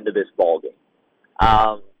going into this ball game.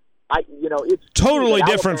 It's totally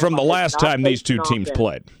different from the last time these two teams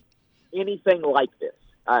played. Anything like this,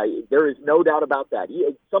 there is no doubt about that.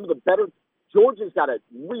 Some of the better. Georgia's got a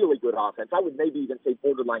really good offense. I would maybe even say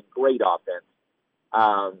borderline great offense.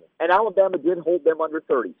 And Alabama did hold them under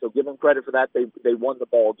 30, so give them credit for that. They won the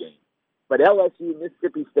ball game. But LSU,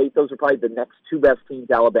 Mississippi State, those are probably the next two best teams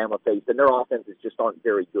Alabama faced, and their offenses just aren't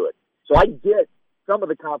very good. So I get some of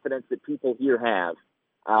the confidence that people here have,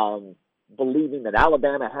 believing that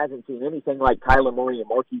Alabama hasn't seen anything like Kyler Murray and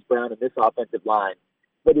Marquise Brown in this offensive line.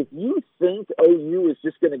 But if you think OU is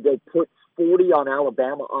just going to go put 40 on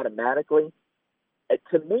Alabama automatically,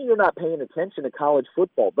 to me, you're not paying attention to college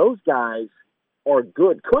football. Those guys are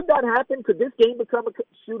good. Could that happen? Could this game become a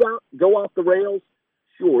shootout, go off the rails?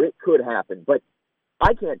 Sure, it could happen. But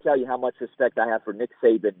I can't tell you how much respect I have for Nick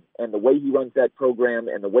Saban and the way he runs that program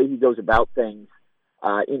and the way he goes about things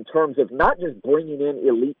in terms of not just bringing in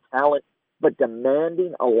elite talent, but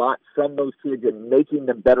demanding a lot from those kids and making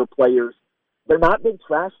them better players. They're not big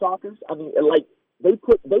trash talkers. They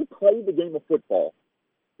play the game of football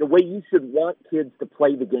the way you should want kids to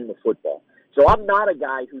play the game of football. So I'm not a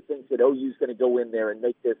guy who thinks that OU is going to go in there and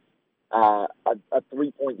make this a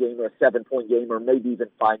 3-point game or a 7-point game or maybe even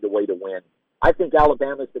find a way to win. I think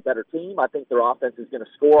Alabama's the better team. I think their offense is going to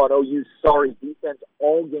score on OU's sorry defense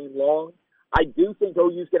all game long. I do think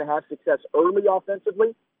OU's going to have success early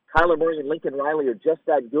offensively. Kyler Murray and Lincoln Riley are just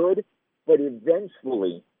that good, but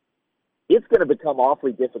eventually it's going to become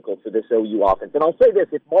awfully difficult for this OU offense. And I'll say this,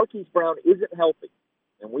 if Marquise Brown isn't healthy,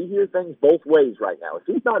 and we hear things both ways right now, if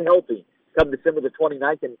he's not healthy come December the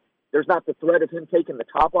 29th and there's not the threat of him taking the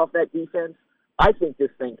top off that defense, I think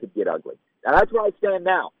this thing could get ugly. Now, that's where I stand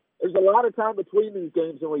now. There's a lot of time between these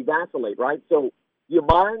games and we vacillate, right? So you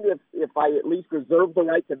mind if I at least reserve the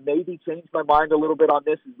right to maybe change my mind a little bit on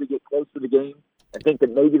this as we get close to the game and think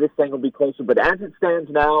that maybe this thing will be closer. But as it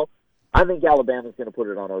stands now, I think Alabama's going to put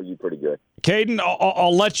it on OU pretty good. Cayden,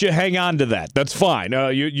 I'll let you hang on to that. That's fine.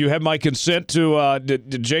 You have my consent to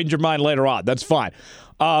change your mind later on. That's fine.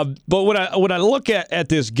 But when I look at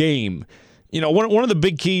this game, one of the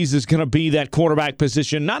big keys is going to be that quarterback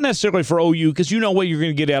position, not necessarily for OU because you know what you're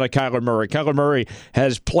going to get out of Kyler Murray. Kyler Murray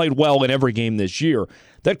has played well in every game this year.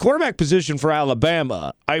 that quarterback position for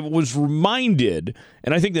Alabama, I was reminded,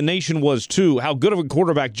 and I think the nation was too, how good of a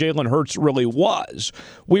quarterback Jalen Hurts really was.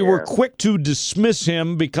 We were quick to dismiss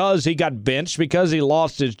him because he got benched, because he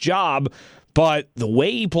lost his job. But the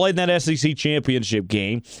way he played in that SEC championship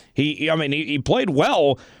game, he played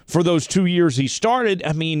well for those 2 years he started.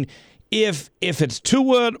 I mean, if it's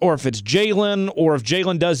Tua or if it's Jalen, or if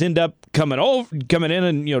Jalen does end up coming in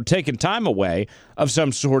and taking time away of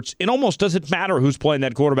some sorts, it almost doesn't matter who's playing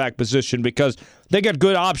that quarterback position because they got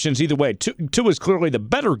good options either way. Tua is clearly the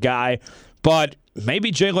better guy, but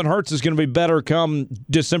maybe Jalen Hurts is going to be better come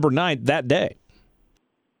December 9th that day.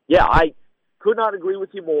 Yeah, I could not agree with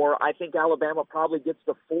you more. I think Alabama probably gets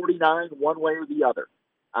to 49 one way or the other.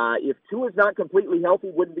 If Tua's not completely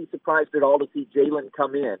healthy, wouldn't be surprised at all to see Jalen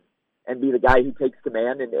come in and be the guy who takes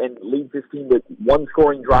command and leads his team with one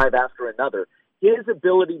scoring drive after another. His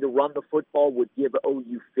ability to run the football would give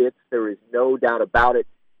OU fits. There is no doubt about it.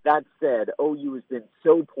 That said, OU has been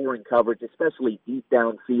so poor in coverage, especially deep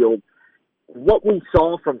downfield. What we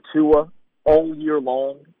saw from Tua all year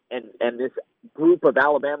long and this group of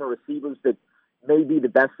Alabama receivers that may be the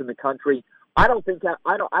best in the country, I don't see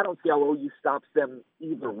how OU stops them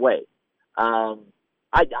either way.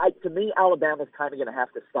 To me, Alabama's kind of going to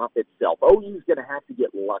have to stop itself. OU's going to have to get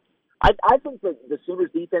lucky. I think that the Sooners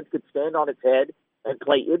defense could stand on its head and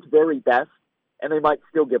play its very best, and they might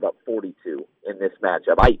still give up 42 in this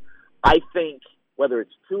matchup. I think whether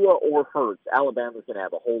it's Tua or Hurts, Alabama's going to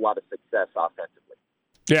have a whole lot of success offensively.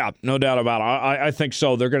 Yeah, no doubt about it. I think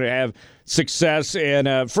so. They're going to have success.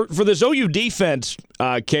 And for this OU defense,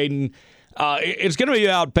 Cayden, it's going to be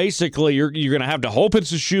about basically you're going to have to hope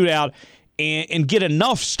it's a shootout and get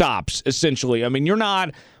enough stops, essentially. I mean,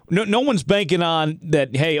 no one's banking on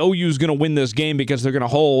that, hey, OU's going to win this game because they're going to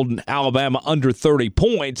hold Alabama under 30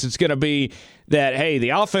 points. It's going to be that, hey, the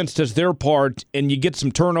offense does their part and you get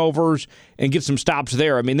some turnovers and get some stops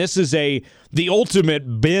there. I mean, this is the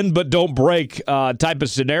ultimate bend but don't break type of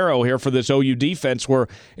scenario here for this OU defense where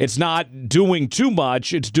it's not doing too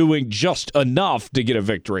much, it's doing just enough to get a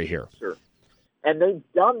victory here. Sure. And they've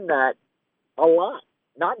done that a lot,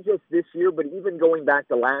 not just this year, but even going back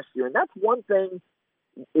to last year. And that's one thing.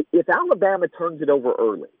 If Alabama turns it over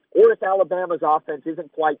early, or if Alabama's offense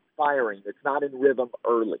isn't quite firing, it's not in rhythm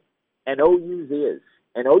early, and OU's is,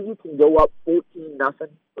 and OU can go up 14-0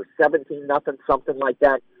 or 17-0, something like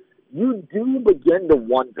that, you do begin to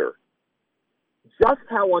wonder just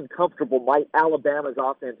how uncomfortable might Alabama's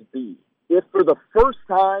offense be if for the first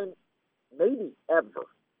time, maybe ever,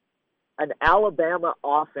 an Alabama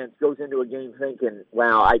offense goes into a game thinking,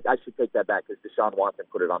 wow, I should take that back because Deshaun Watson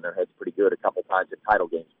put it on their heads pretty good a couple times in title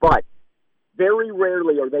games. But very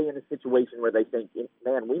rarely are they in a situation where they think,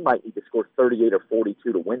 man, we might need to score 38 or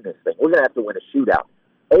 42 to win this thing. We're going to have to win a shootout.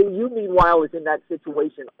 OU, meanwhile, is in that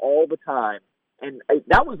situation all the time. And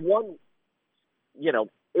that was one,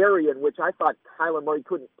 area in which I thought Kyler Murray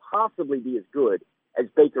couldn't possibly be as good as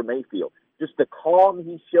Baker Mayfield. Just the calm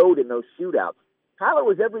he showed in those shootouts. Kyler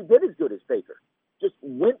was every bit as good as Baker. Just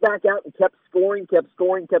went back out and kept scoring.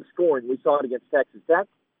 We saw it against Texas Tech.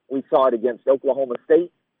 We saw it against Oklahoma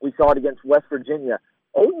State. We saw it against West Virginia.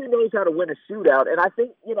 OU knows how to win a shootout, and I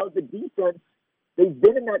think, the defense, they've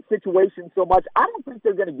been in that situation so much, I don't think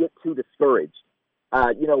they're going to get too discouraged.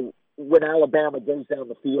 When Alabama goes down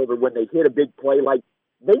the field or when they hit a big play, like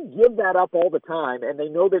they give that up all the time, and they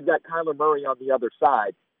know they've got Kyler Murray on the other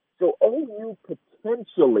side. So OU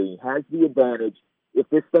potentially has the advantage if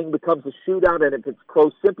this thing becomes a shootout and if it's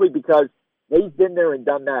close simply because they've been there and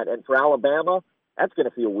done that. And for Alabama, that's going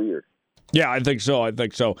to feel weird. Yeah, I think so.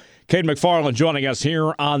 Cayden McFarland joining us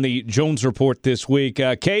here on the Jones Report this week.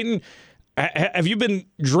 Cayden, have you been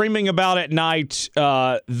dreaming about at night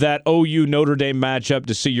that OU Notre Dame matchup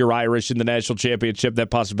to see your Irish in the national championship, that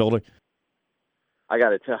possibility? I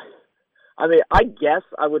got to tell you. I mean, I guess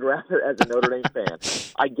I would rather, as a Notre Dame fan,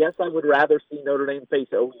 see Notre Dame face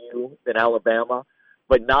OU than Alabama,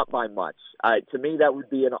 but not by much. To me, that would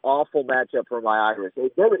be an awful matchup for my Irish.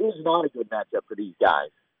 There is not a good matchup for these guys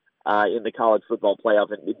in the college football playoff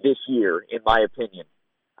this year, in my opinion.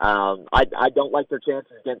 I don't like their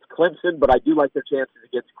chances against Clemson, but I do like their chances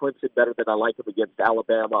against Clemson better than I like them against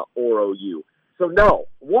Alabama or OU. So, no,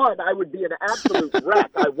 I would be an absolute wreck.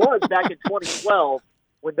 I was back in 2012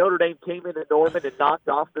 when Notre Dame came into Norman and knocked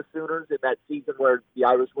off the Sooners in that season where the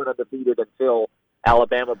Irish went undefeated until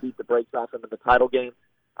Alabama beat the brakes off them in the title game.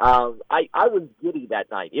 I was giddy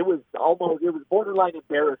that night. It was borderline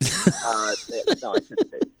embarrassing. No, I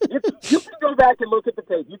shouldn't say. You can go back and look at the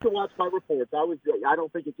tape. You can watch my reports. I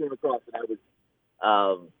don't think it came across that I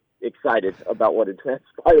was excited about what had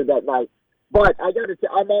transpired that night. But I got to say,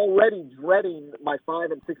 I'm already dreading my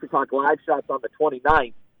 5 and 6 o'clock live shots on the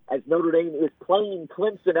 29th as Notre Dame is playing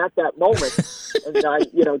Clemson at that moment, and I,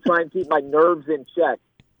 try and keep my nerves in check.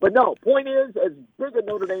 But no, point is, as big a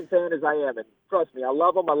Notre Dame fan as I am, and trust me, I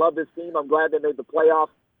love them. I love this team. I'm glad they made the playoffs.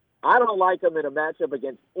 I don't like them in a matchup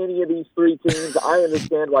against any of these three teams. I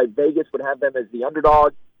understand why Vegas would have them as the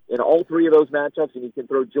underdog in all three of those matchups, and you can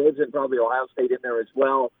throw Georgia and probably Ohio State in there as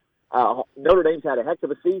well. Notre Dame's had a heck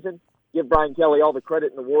of a season. Give Brian Kelly all the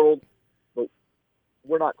credit in the world, but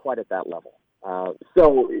we're not quite at that level.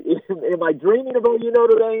 So am I dreaming of OU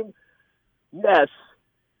Notre Dame? Yes,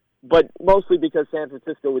 but mostly because San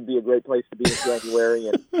Francisco would be a great place to be in January.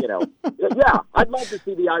 And, yeah, I'd love to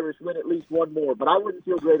see the Irish win at least one more, but I wouldn't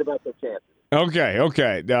feel great about their chances. Okay.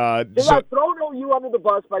 I've thrown OU under the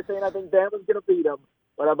bus by saying I think Bama's going to beat them.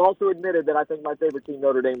 But I've also admitted that I think my favorite team,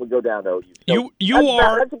 Notre Dame, would go down to OU.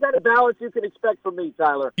 So that's the kind of balance you can expect from me,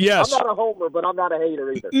 Tyler. Yes. I'm not a homer, but I'm not a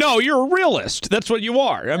hater either. No, you're a realist. That's what you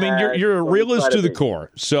are. I mean, you're a realist to the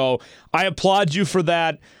core. So I applaud you for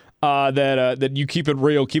that. That you keep it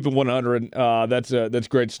real, keep it 100. That's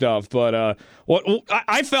great stuff. But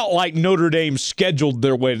I felt like Notre Dame scheduled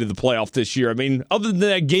their way to the playoff this year. I mean, other than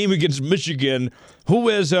that game against Michigan, who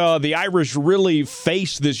has the Irish really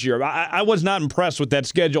faced this year? I was not impressed with that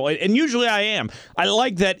schedule, and usually I am. I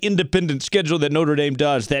like that independent schedule that Notre Dame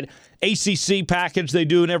does, that ACC package they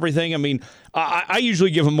do and everything. I mean, I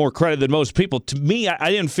usually give them more credit than most people. To me,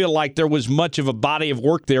 I didn't feel like there was much of a body of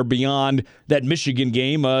work there beyond that Michigan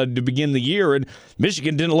game to begin the year, and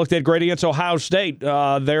Michigan didn't look that great against Ohio State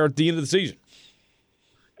there at the end of the season.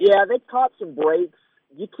 Yeah, they caught some breaks.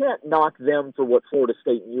 You can't knock them for what Florida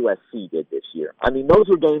State and USC did this year. I mean, those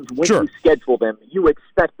are games when you schedule them, you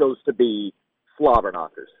expect those to be slobber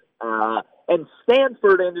knockers. And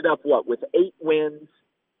Stanford ended up, with 8 wins?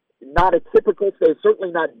 Not a typical,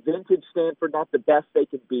 certainly not vintage Stanford, not the best they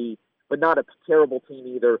could be, but not a terrible team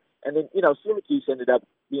either. And then, Syracuse ended up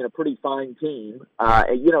being a pretty fine team.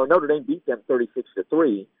 Notre Dame beat them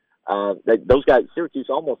 36-3. Those guys, Syracuse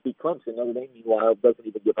almost beat Clemson. Notre Dame, meanwhile, doesn't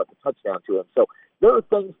even give up a touchdown to them. So there are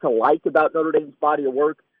things to like about Notre Dame's body of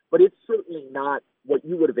work, but it's certainly not what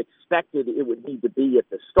you would have expected it would need to be at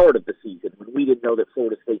the start of the season when we didn't know that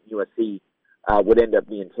Florida State and USC would end up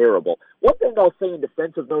being terrible. One thing I'll say in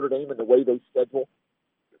defense of Notre Dame and the way they schedule,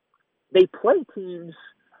 they play teams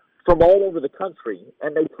from all over the country,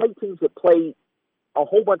 and they play teams that play a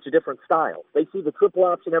whole bunch of different styles. They see the triple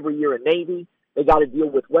option every year in Navy. They got to deal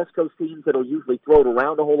with West Coast teams that will usually throw it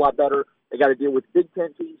around a whole lot better. They got to deal with Big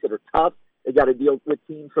Ten teams that are tough. They got to deal with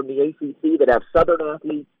teams from the ACC that have Southern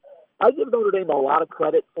athletes. I give Notre Dame a lot of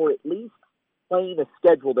credit for at least playing a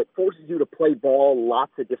schedule that forces you to play ball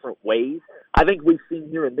lots of different ways. I think we've seen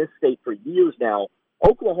here in this state for years now,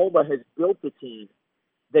 Oklahoma has built a team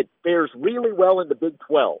that fares really well in the Big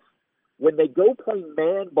 12. When they go play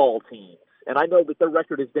man ball teams, and I know that their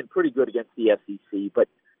record has been pretty good against the SEC, but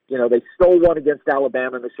they stole one against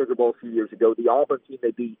Alabama in the Sugar Bowl a few years ago. The Auburn team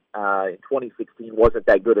they beat in 2016 wasn't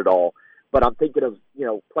that good at all. But I'm thinking of,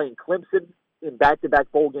 playing Clemson in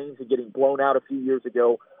back-to-back bowl games and getting blown out a few years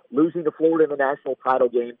ago, losing to Florida in the national title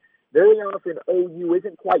game. Very often, OU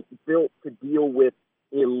isn't quite built to deal with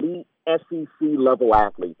elite SEC-level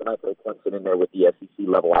athletes, and I throw Clemson in there with the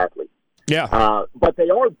SEC-level athletes. Yeah. But they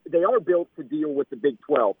are built to deal with the Big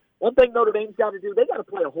 12. One thing Notre Dame's got to do, they got to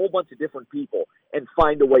play a whole bunch of different people and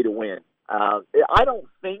find a way to win. I don't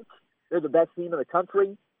think they're the best team in the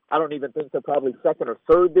country. I don't even think they're probably second or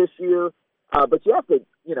third this year. But you have to,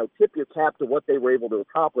 tip your cap to what they were able to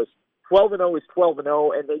accomplish. 12-0 is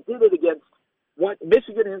 12-0, and they did it against what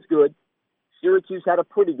Michigan is good. Syracuse had a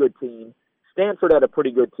pretty good team. Stanford had a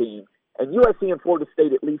pretty good team. And USC and Florida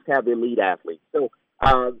State at least have elite athletes. So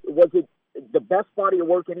was it the best body of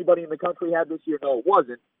work anybody in the country had this year? No, it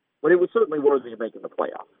wasn't. But it was certainly worthy of making the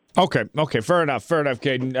playoffs. Okay, fair enough,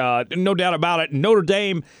 Cayden. No doubt about it. Notre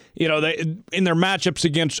Dame, they in their matchups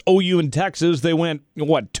against OU and Texas, they went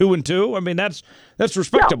 2-2. I mean, that's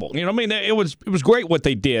respectable. Yeah. It was great what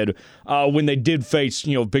they did when they did face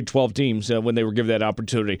Big 12 teams when they were given that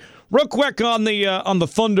opportunity. Real quick on the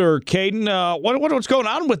Thunder, Cayden, what's going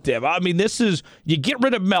on with them? I mean, this is you get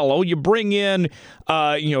rid of Melo, you bring in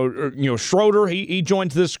Schroeder. He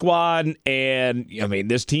joins this squad, and I mean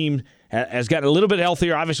this team has gotten a little bit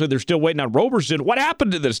healthier. Obviously, they're still waiting on Roberson. What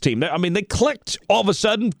happened to this team? I mean, they clicked all of a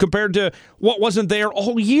sudden compared to what wasn't there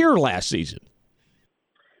all year last season.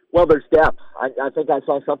 Well, there's depth. I think I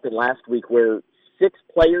saw something last week where 6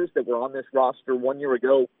 players that were on this roster 1 year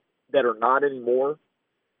ago that are not anymore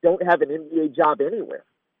don't have an NBA job anywhere.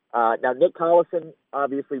 Now, Nick Collison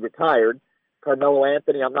obviously retired. Carmelo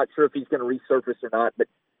Anthony, I'm not sure if he's going to resurface or not, but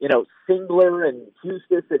Singler and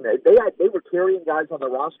Hustis, and they were carrying guys on the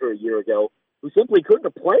roster a year ago who simply couldn't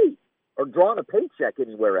have played or drawn a paycheck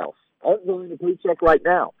anywhere else. Aren't drawing a paycheck right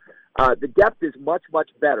now. The depth is much, much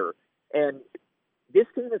better, and this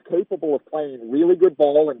team is capable of playing really good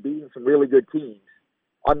ball and beating some really good teams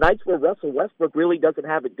on nights where Russell Westbrook really doesn't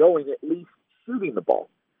have it going, at least shooting the ball.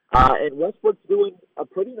 And Westbrook's doing a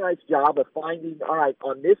pretty nice job of finding, all right,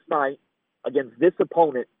 on this night against this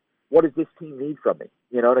opponent, what does this team need from me?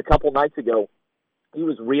 And a couple nights ago, he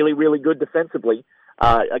was really, really good defensively.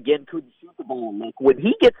 Again, couldn't shoot the ball. When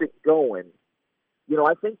he gets it going,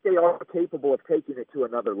 I think they are capable of taking it to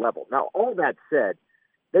another level. Now, all that said,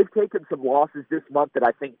 they've taken some losses this month that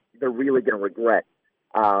I think they're really going to regret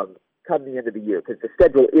come the end of the year, because the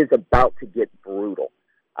schedule is about to get brutal.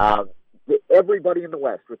 Everybody in the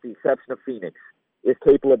West, with the exception of Phoenix, is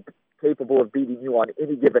capable of beating you on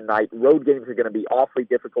any given night. Road games are going to be awfully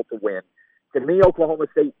difficult to win. To me, Oklahoma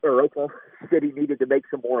City needed to make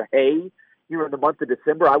some more hay here in the month of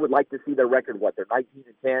December. I would like to see their record. They're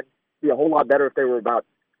 19-10. Be a whole lot better if they were about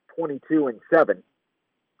 22-7.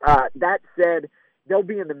 That said, they'll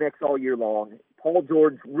be in the mix all year long. Paul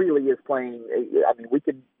George really is playing. We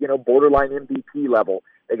could, borderline MVP level.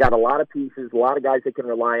 They got a lot of pieces, a lot of guys they can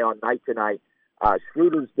rely on night to night.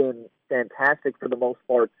 Schroeder's been fantastic for the most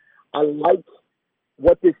part. I like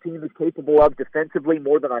what this team is capable of defensively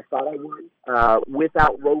more than I thought I would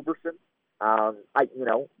without Roberson. I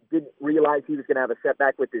didn't realize he was going to have a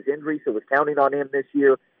setback with his injury, so was counting on him this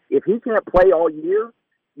year. If he can't play all year,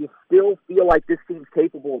 you still feel like this team's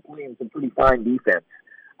capable of playing some pretty fine defense.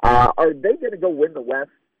 Are they going to go win the West?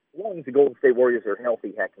 As long as the Golden State Warriors are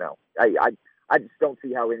healthy, heck no. I just don't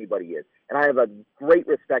see how anybody is. And I have a great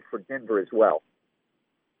respect for Denver as well.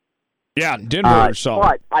 Yeah, Denver is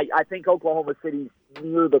solid. But I think Oklahoma City's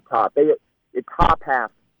near the top. They top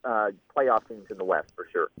half playoff teams in the West for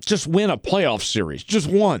sure. Just win a playoff series. Just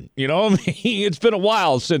one. It's been a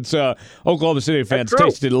while since Oklahoma City fans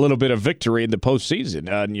tasted a little bit of victory in the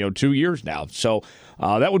postseason. 2 years now. So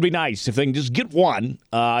that would be nice if they can just get one.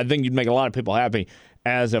 I think you'd make a lot of people happy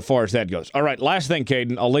as far as that goes. All right, last thing,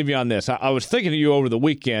 Cayden. I'll leave you on this. I was thinking of you over the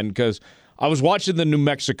weekend because I was watching the New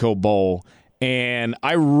Mexico Bowl, and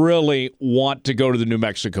I really want to go to the New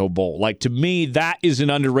Mexico Bowl. To me, that is an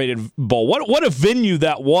underrated bowl. What a venue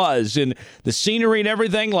that was, and the scenery and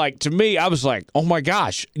everything. To me, I was like, oh, my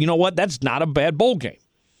gosh, you know what? That's not a bad bowl game.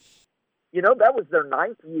 That was their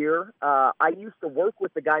 9th year. I used to work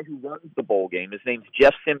with the guy who runs the bowl game. His name's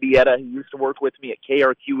Jeff Symbieta. He used to work with me at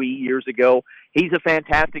KRQE years ago. He's a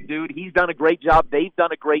fantastic dude. He's done a great job. They've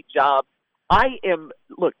done a great job. I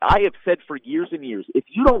have said for years and years, if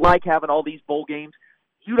you don't like having all these bowl games,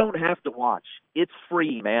 you don't have to watch. It's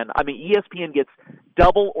free, man. ESPN gets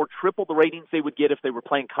double or triple the ratings they would get if they were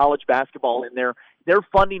playing college basketball in there. They're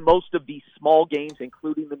funding most of these small games,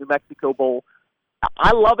 including the New Mexico Bowl.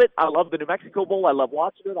 I love it. I love the New Mexico Bowl. I love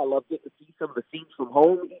watching it. I love getting to see some of the scenes from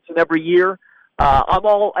home each and every year.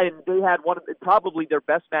 And they had probably their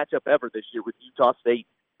best matchup ever this year with Utah State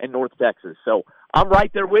and North Texas. So I'm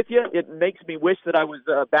right there with you. It makes me wish that I was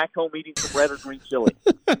back home eating some red or green chili.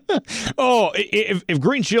 If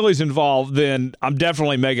green chili's involved, then I'm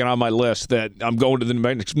definitely making on my list that I'm going to the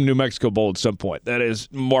New Mexico Bowl at some point. That is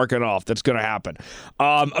marking off. That's going to happen.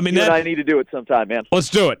 I need to do it sometime, man. Let's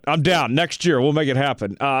do it. I'm down. Next year, we'll make it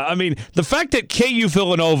happen. The fact that KU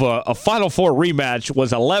Villanova, a Final Four rematch,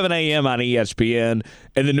 was 11 a.m. on ESPN,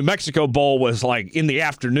 and the New Mexico Bowl was in the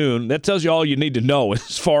afternoon, that tells you all you need to know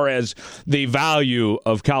as far as the value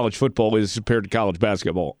of college football is compared to college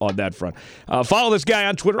basketball on that front. Follow this guy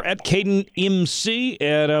on Twitter at CaydenMC,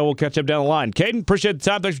 and we'll catch up down the line. Cayden, appreciate the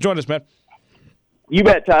time. Thanks for joining us, man. You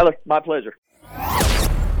bet, Tyler. My pleasure.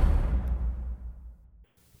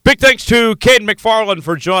 Big thanks to Cayden McFarland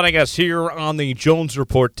for joining us here on the Jones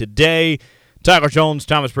Report today. Tyler Jones,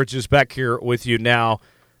 Thomas Bridges back here with you now.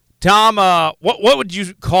 Tom, what would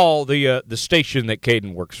you call the station that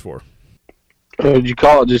Cayden works for? Would you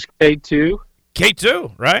call it just K2?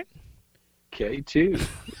 K2, right? K2.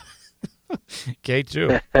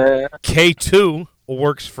 K2. K2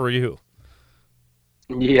 works for you.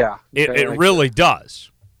 Yeah. It really does.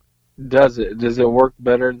 Does it? Does it work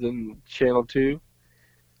better than Channel 2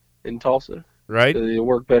 in Tulsa? Right. Does it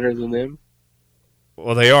work better than them?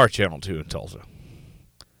 Well, they are Channel 2 in Tulsa.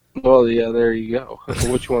 Well, yeah, there you go.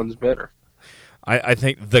 Which one's better? I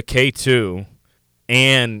think the K2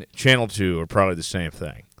 and Channel 2 are probably the same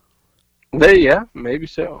thing. Yeah, maybe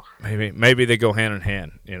so. Maybe they go hand in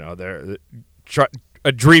hand. They're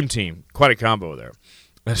a dream team. Quite a combo there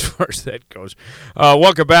as far as that goes.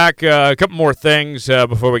 Welcome back. A couple more things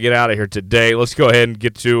before we get out of here today. Let's go ahead and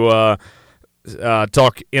get to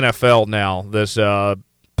talk NFL now. This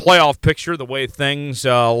playoff picture, the way things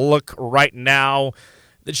look right now.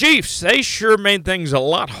 The Chiefs, they sure made things a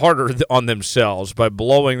lot harder on themselves by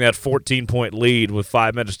blowing that 14-point lead with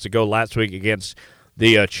 5 minutes to go last week against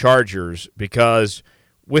the Chargers, because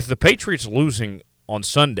with the Patriots losing on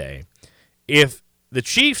Sunday, if the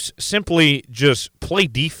Chiefs simply just play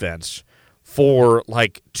defense for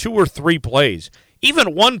like 2 or 3 plays,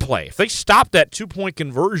 even one play, if they stop that 2-point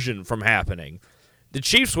conversion from happening, the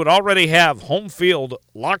Chiefs would already have home field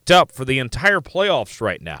locked up for the entire playoffs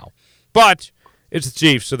right now. But it's the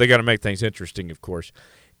Chiefs, so they got to make things interesting, of course.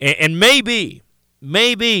 And maybe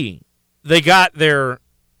they got their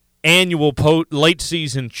annual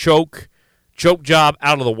late-season choke job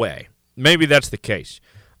out of the way. Maybe that's the case,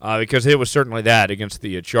 because it was certainly that against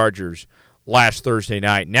the Chargers last Thursday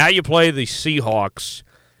night. Now you play the Seahawks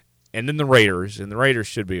and then the Raiders, and the Raiders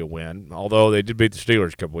should be a win, although they did beat the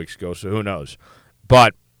Steelers a couple weeks ago, so who knows.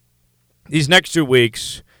 But these next 2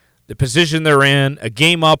 weeks, the position they're in, a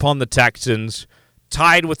game up on the Texans,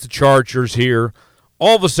 tied with the Chargers here.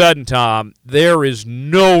 All of a sudden, Tom, there is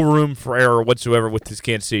no room for error whatsoever with this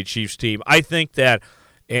Kansas City Chiefs team. I think that,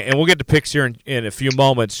 and we'll get to picks here in a few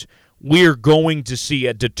moments, we're going to see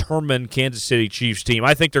a determined Kansas City Chiefs team.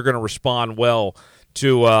 I think they're going to respond well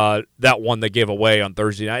to that one they gave away on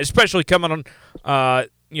Thursday night, especially coming on,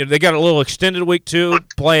 they got a little extended week too,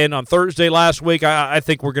 playing on Thursday last week. I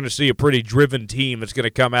think we're going to see a pretty driven team that's going to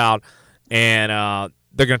come out and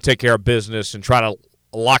they're going to take care of business and try to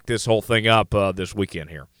lock this whole thing up this weekend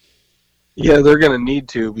here. Yeah, they're going to need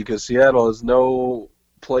to, because Seattle is no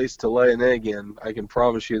place to lay an egg in. I can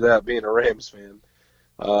promise you that, being a Rams fan.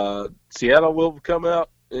 Seattle will come out,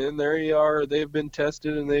 and there you are. They've been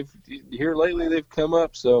tested, and here lately they've come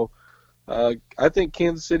up. So I think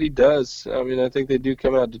Kansas City does. I mean, I think they do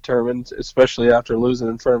come out determined, especially after losing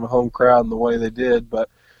in front of a home crowd in the way they did. But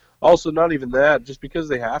also not even that, just because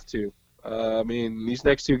they have to. I mean, these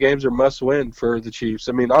next 2 games are must-win for the Chiefs.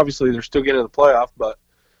 I mean, obviously they're still getting to the playoff, but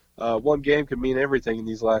one game could mean everything in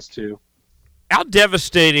these last 2. How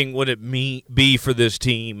devastating would it be for this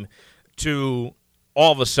team to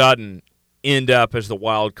all of a sudden end up as the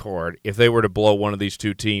wild card if they were to blow one of these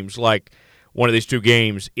 2 teams, like one of these 2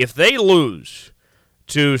 games? If they lose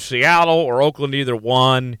to Seattle or Oakland, either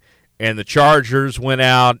one, and the Chargers went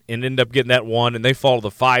out and end up getting that one, and they fall to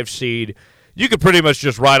the 5 seed, you could pretty much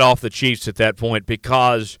just write off the Chiefs at that point,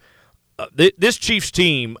 because this Chiefs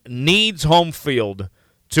team needs home field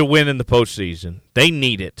to win in the postseason. They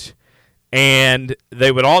need it. And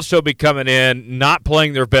they would also be coming in not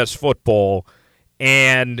playing their best football,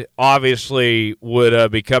 and obviously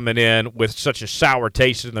would be coming in with such a sour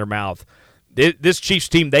taste in their mouth. This Chiefs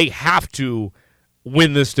team, they have to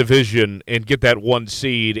win this division and get that 1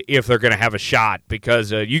 seed if they're going to have a shot,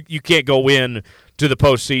 because you can't go in to the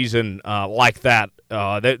postseason like that.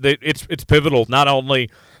 It's pivotal. Not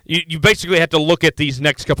only you basically have to look at these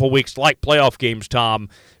next couple of weeks like playoff games, Tom,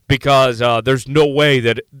 because there's no way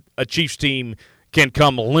that a Chiefs team can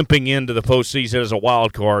come limping into the postseason as a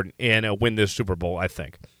wild card and win this Super Bowl, I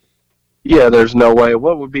think. Yeah, there's no way.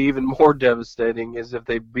 What would be even more devastating is if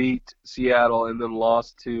they beat Seattle and then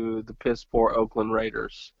lost to the piss-poor Oakland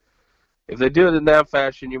Raiders. If they do it in that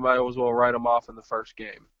fashion, you might as well write them off in the first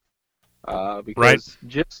game. Because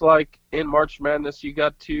just like in March Madness, you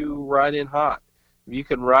got to ride in hot. If you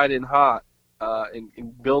can ride in hot and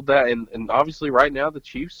build that, and obviously right now the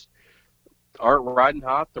Chiefs aren't riding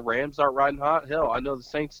hot. The Rams aren't riding hot. Hell, I know the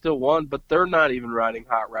Saints still won, but they're not even riding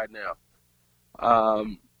hot right now.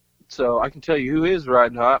 So I can tell you who is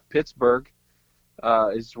riding hot. Pittsburgh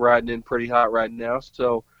is riding in pretty hot right now.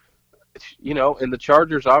 So, and the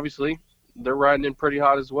Chargers, obviously, they're riding in pretty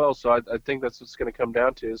hot as well. So I think that's what's going to come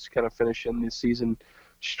down to, is kind of finishing the season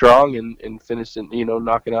strong and finishing,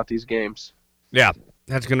 knocking out these games. Yeah,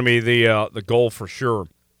 that's going to be the goal for sure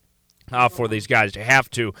for these guys to have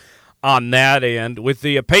to on that end. With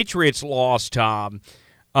the Patriots loss, Tom,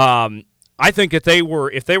 I think if they were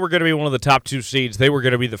going to be one of the top 2 seeds, they were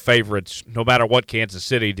going to be the favorites no matter what Kansas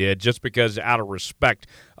City did, just because out of respect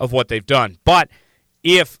of what they've done. But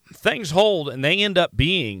if things hold and they end up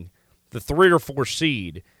being the 3 or 4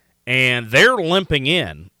 seed and they're limping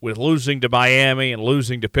in with losing to Miami and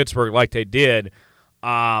losing to Pittsburgh like they did,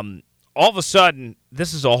 all of a sudden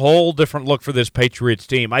this is a whole different look for this Patriots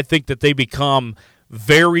team. I think that they become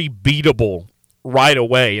very beatable right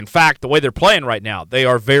away. In fact, the way they're playing right now, they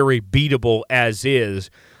are very beatable as is.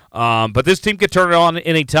 But this team could turn it on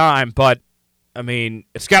any time. But, I mean,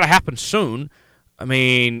 it's got to happen soon. I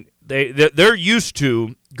mean, they're used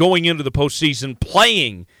to going into the postseason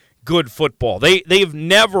playing good football. They've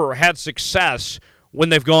never had success when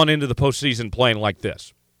they've gone into the postseason playing like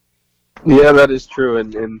this. Yeah, that is true,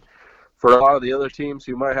 and for a lot of the other teams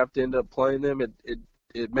who might have to end up playing them,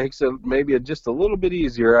 it makes it maybe just a little bit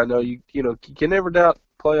easier. I know you can never doubt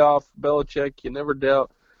playoff Belichick, you never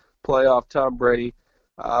doubt playoff Tom Brady,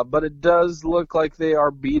 but it does look like they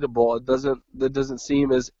are beatable. It doesn't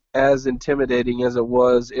seem as intimidating as it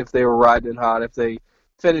was if they were riding hot. If they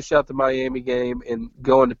finish out the Miami game and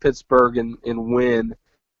go into Pittsburgh and win,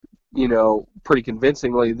 pretty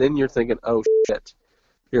convincingly, then you're thinking, oh shit,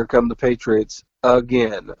 here come the Patriots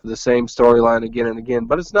again. The same storyline again and again.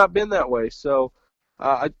 But it's not been that way. So,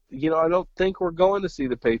 I don't think we're going to see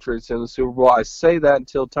the Patriots in the Super Bowl. I say that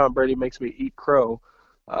until Tom Brady makes me eat crow.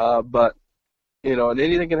 But, and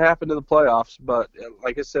anything can happen in the playoffs. But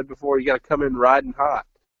like I said before, you got to come in riding hot.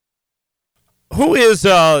 Who is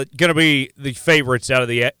going to be the favorites out of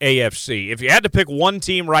the AFC? If you had to pick one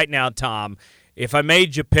team right now, Tom, if I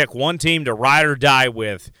made you pick one team to ride or die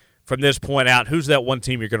with from this point out, who's that one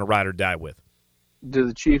team you're going to ride or die with? Do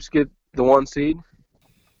the Chiefs get the 1 seed?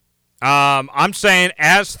 I'm saying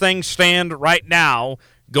as things stand right now,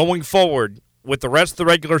 going forward with the rest of the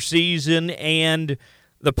regular season and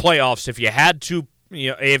the playoffs, if you had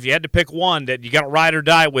to pick one that you got to ride or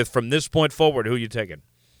die with from this point forward, who are you taking?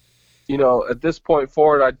 At this point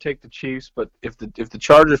forward, I'd take the Chiefs, but if the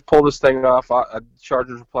Chargers pull this thing off, the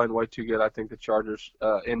Chargers are playing way too good. I think the Chargers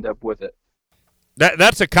end up with it.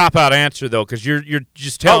 That's a cop-out answer though, because you're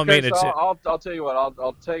just telling me it's. I'll tell you what.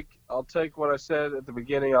 I'll take what I said at the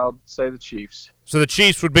beginning. I'll say the Chiefs. So the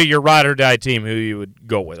Chiefs would be your ride or die team, who you would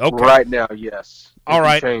go with? Okay. Right now, yes. All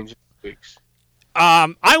right. Change in weeks.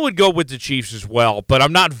 I would go with the Chiefs as well, but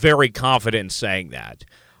I'm not very confident in saying that.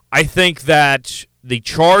 I think that the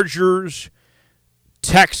Chargers,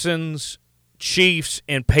 Texans, Chiefs,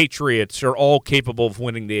 and Patriots are all capable of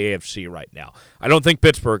winning the AFC right now. I don't think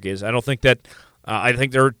Pittsburgh is. I don't think that. I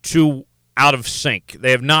think they're too out of sync.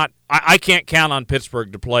 They have not. I can't count on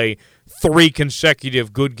Pittsburgh to play 3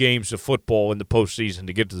 consecutive good games of football in the postseason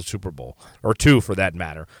to get to the Super Bowl, or 2 for that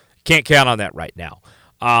matter. Can't count on that right now.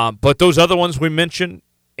 But those other ones we mentioned,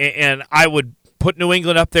 and I would put New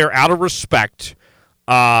England up there out of respect.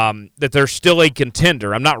 That they're still a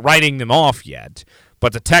contender. I'm not writing them off yet.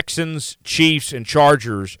 But the Texans, Chiefs, and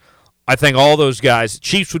Chargers, I think all those guys,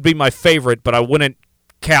 Chiefs would be my favorite, but I wouldn't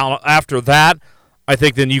count after that. I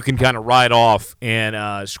think then you can kind of ride off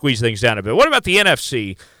and squeeze things down a bit. What about the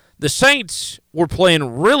NFC? The Saints were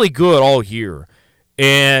playing really good all year.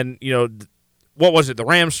 And, what was it? The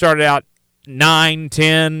Rams started out 9,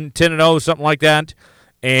 10, 10-0, something like that.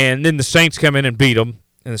 And then the Saints come in and beat them.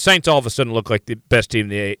 And the Saints all of a sudden look like the best team in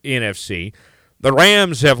the NFC. The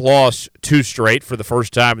Rams have lost 2 straight for the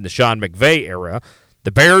first time in the Sean McVay era.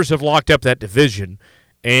 The Bears have locked up that division.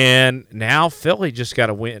 And now Philly just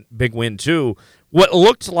got a big win, too. What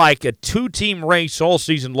looked like a 2-team race all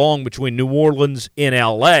season long between New Orleans and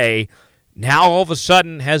L.A. now all of a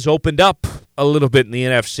sudden has opened up a little bit in the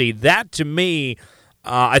NFC. That, to me,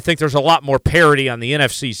 I think there's a lot more parity on the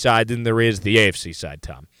NFC side than there is the AFC side,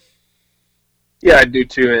 Tom. Yeah, I do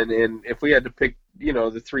too. And if we had to pick,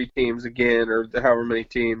 the 3 teams again, or however many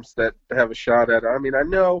teams that have a shot at it, I mean, I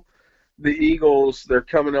know the Eagles, they're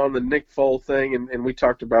coming on the Nick Foles thing, and we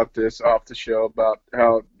talked about this off the show about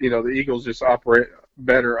how, the Eagles just operate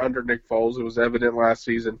better under Nick Foles. It was evident last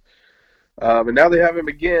season. And now they have him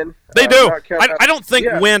again. They do. I don't think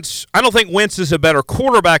Wentz. I don't think Wentz is a better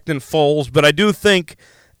quarterback than Foles, but I do think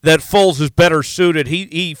that Foles is better suited.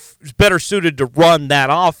 He's better suited to run that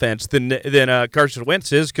offense than Carson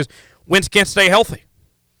Wentz is, because Wentz can't stay healthy.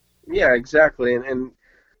 Yeah, exactly. And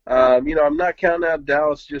I'm not counting out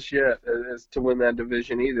Dallas just yet as to win that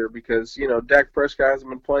division either, because Dak Prescott hasn't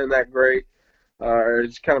been playing that great.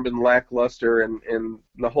 It's kind of been lackluster, and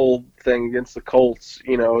the whole thing against the Colts,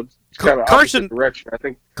 it's kind of opposite direction. I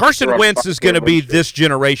think Carson Wentz is going to be this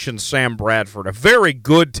generation's Sam Bradford, a very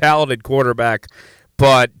good, talented quarterback,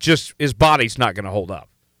 but just his body's not going to hold up.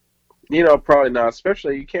 Probably not.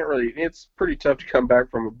 Especially, you can't really. It's pretty tough to come back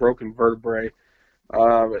from a broken vertebrae.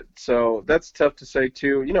 So that's tough to say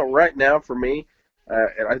too. Right now for me,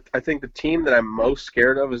 and I think the team that I'm most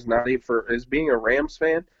scared of is not even as being a Rams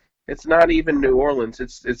fan. It's not even New Orleans.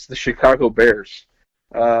 It's the Chicago Bears.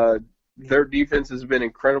 Their defense has been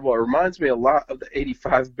incredible. It reminds me a lot of the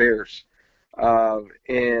 '85 Bears.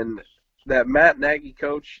 And that Matt Nagy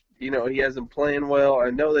coach, he hasn't playing well. I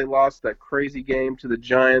know they lost that crazy game to the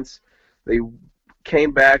Giants. They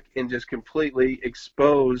came back and just completely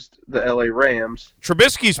exposed the LA Rams.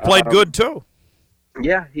 Trubisky's played good too.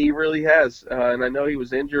 Yeah, he really has. And I know he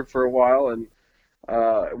was injured for a while and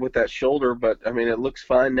with that shoulder, but I mean, it looks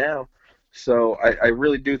fine now. So I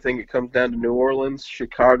really do think it comes down to New Orleans,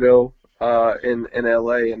 Chicago, and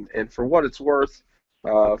LA. And for what it's worth,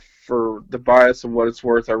 for the bias of what it's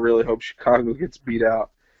worth, I really hope Chicago gets beat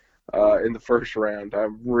out in the first round.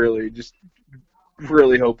 I'm really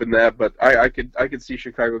hoping that, but I could see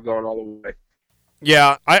Chicago going all the way.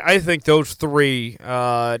 Yeah, I think those three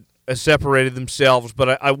separated themselves,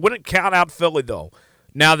 but I wouldn't count out Philly, though,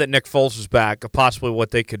 now that Nick Foles is back, possibly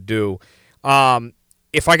what they could do.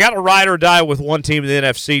 If I got a ride or die with one team in the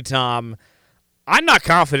NFC, Tom, I'm not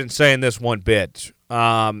confident saying this one bit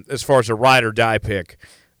as far as a ride or die pick,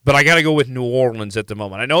 but I got to go with New Orleans at the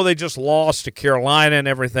moment. I know they just lost to Carolina and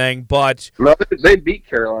everything, but no, they beat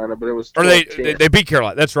Carolina, but it was 12-10. They beat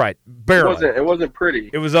Carolina. That's right, barely. It wasn't pretty.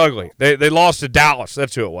 It was ugly. They lost to Dallas.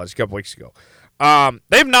 That's who it was a couple weeks ago.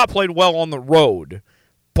 They've not played well on the road,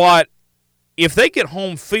 but if they get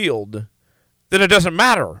home field, then it doesn't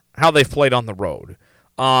matter how they've played on the road.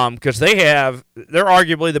 Because they're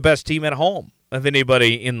arguably the best team at home of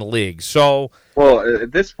anybody in the league. So, well,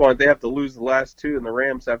 at this point, they have to lose the last two, and the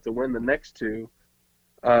Rams have to win the next two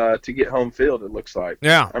to get home field. It looks like.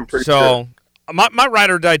 Yeah, I'm pretty sure. My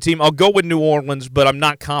ride or die team, I'll go with New Orleans, but I'm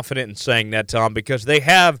not confident in saying that, Tom, because they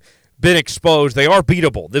have been exposed. They are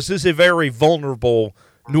beatable. This is a very vulnerable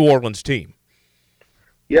New Orleans team.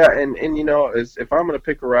 Yeah, and if I'm going to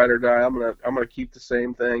pick a ride or die, I'm gonna keep the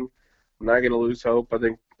same thing. I'm not going to lose hope. I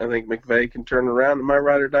think McVay can turn around, and my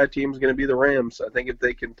ride or die team is going to be the Rams. I think if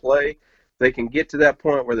they can play, they can get to that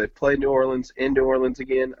point where they play New Orleans in New Orleans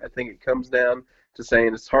again. I think it comes down to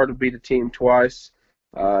saying it's hard to beat a team twice,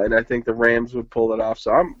 and I think the Rams would pull it off.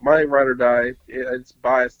 So my ride or die. It's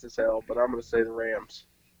biased as hell, but I'm going to say the Rams.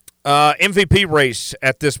 MVP race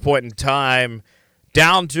at this point in time,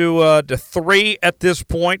 down to 3 at this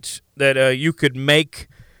point that you could make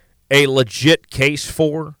a legit case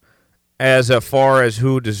for. As far as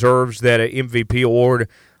who deserves that MVP award,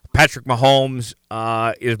 Patrick Mahomes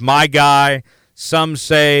is my guy. Some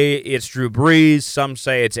say it's Drew Brees. Some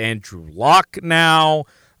say it's Andrew Luck now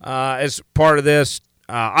as part of this.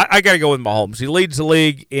 I got to go with Mahomes. He leads the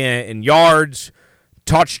league in yards,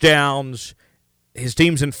 touchdowns. His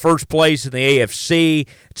team's in first place in the AFC.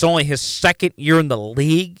 It's only his second year in the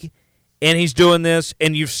league, and he's doing this.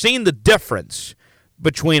 And you've seen the difference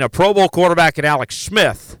between a Pro Bowl quarterback and Alex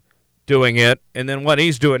Smith doing it, and then what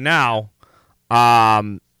he's doing now.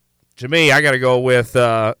 To me, I got to go with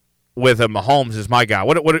Mahomes as my guy.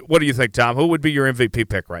 What do you think, Tom? Who would be your MVP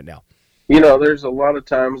pick right now? There's a lot of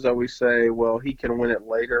times that we say, well, he can win it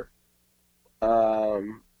later,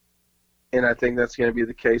 and I think that's going to be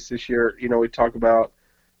the case this year. We talk about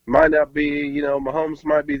might not be, Mahomes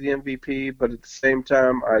might be the MVP, but at the same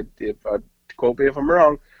time, quote me if I'm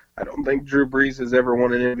wrong, I don't think Drew Brees has ever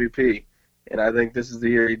won an MVP. And I think this is the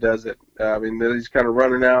year he does it. He's kind of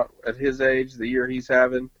running out at his age, the year he's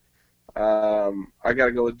having. I got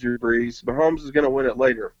to go with Drew Brees. Mahomes is going to win it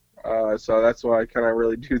later. So that's why I kind of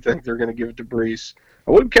really do think they're going to give it to Brees.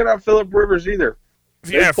 I wouldn't count out Phillip Rivers either.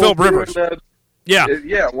 Yeah, Phillip Rivers. Yeah.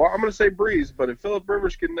 Well, I'm going to say Brees, but if Phillip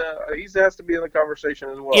Rivers can, he has to be in the conversation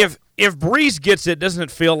as well. If Brees gets it, doesn't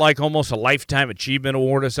it feel like almost a lifetime achievement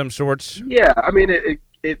award of some sorts? Yeah,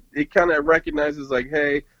 it kind of recognizes like,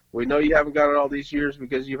 hey, we know you haven't got it all these years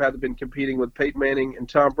because you've had to been competing with Peyton Manning and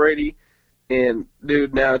Tom Brady. And,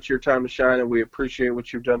 dude, now it's your time to shine, and we appreciate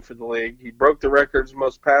what you've done for the league. He broke the records,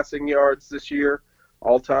 most passing yards this year,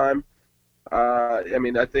 all time. I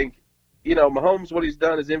think, Mahomes, what he's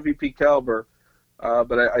done is MVP caliber.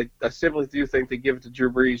 But I simply do think they give it to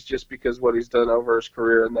Drew Brees just because what he's done over his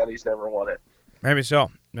career and that he's never won it. Maybe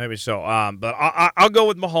so. But I'll go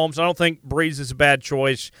with Mahomes. I don't think Brees is a bad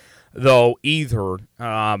choice, though, either.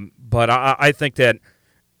 But I think that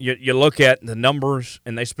you look at the numbers,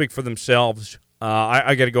 and they speak for themselves.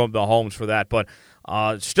 I got to go with Mahomes for that. But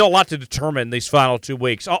still a lot to determine these final 2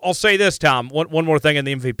 weeks. I'll say this, Tom, one more thing in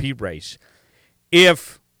the MVP race.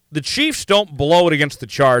 If the Chiefs don't blow it against the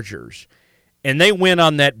Chargers and they win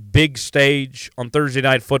on that big stage on Thursday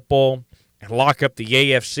Night Football and lock up the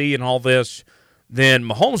AFC and all this, then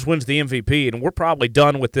Mahomes wins the MVP, and we're probably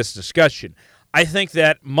done with this discussion. I think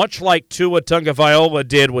that much like Tua Tagovailoa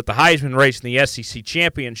did with the Heisman race in the SEC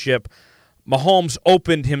Championship, Mahomes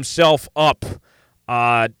opened himself up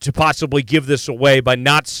to possibly give this away by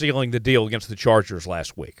not sealing the deal against the Chargers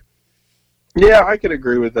last week. Yeah, I could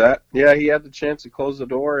agree with that. Yeah, he had the chance to close the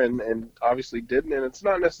door and obviously didn't, and it's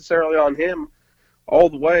not necessarily on him all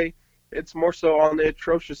the way. It's more so on the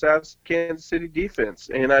atrocious-ass Kansas City defense.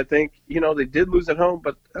 And I think, they did lose at home,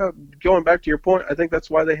 but going back to your point, I think that's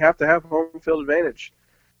why they have to have home field advantage.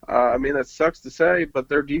 That sucks to say, but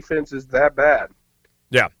their defense is that bad.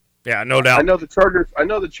 Yeah. Yeah, no doubt. I know the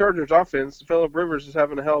Chargers offense, Phillip Rivers is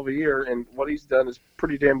having a hell of a year, and what he's done is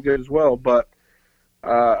pretty damn good as well. But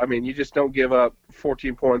I mean, you just don't give up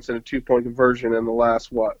 14 points and a 2-point conversion in the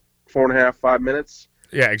last 4.5, 5 minutes.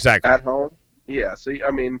 Yeah, exactly. At home. Yeah. So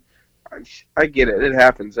I mean, I get it. It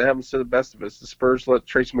happens. It happens to the best of us. The Spurs let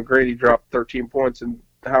Tracy McGrady drop 13 points in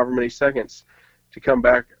however many seconds to come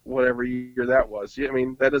back, whatever year that was. I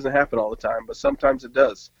mean, that doesn't happen all the time, but sometimes it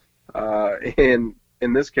does. And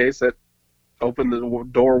in this case, that opened the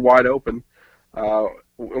door wide open.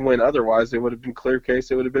 When otherwise, it would have been clear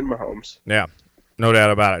case. It would have been Mahomes. Yeah. No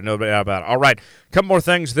doubt about it. No doubt about it. All right. A couple more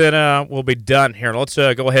things, then we'll be done here. Let's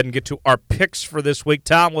go ahead and get to our picks for this week.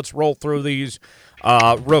 Tom, let's roll through these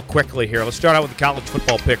real quickly here. Let's start out with the college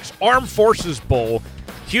football picks. Armed Forces Bowl.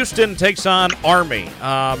 Houston takes on Army.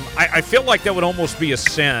 I feel like that would almost be a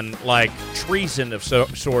sin, like treason of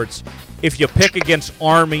sorts, if you pick against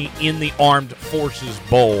Army in the Armed Forces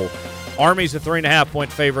Bowl. Army's a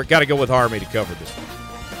 3.5-point favorite. Got to go with Army to cover this one.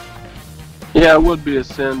 Yeah, it would be a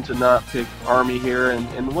sin to not pick Army here,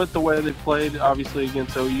 and with the way they played, obviously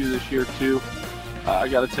against OU this year too, I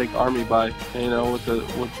got to take Army by with the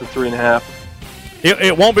 3.5.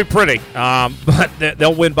 It won't be pretty, but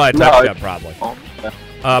they'll win by a touchdown probably.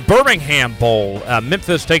 Birmingham Bowl,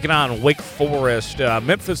 Memphis taking on Wake Forest.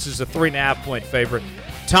 Memphis is a 3.5-point favorite.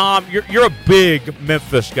 Tom, you're a big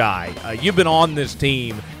Memphis guy. You've been on this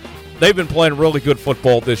team. They've been playing really good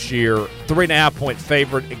football this year. 3.5-point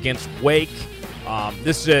favorite against Wake.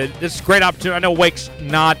 This is a great opportunity. I know Wake's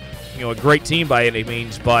not a great team by any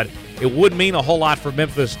means, but it would mean a whole lot for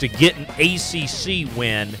Memphis to get an ACC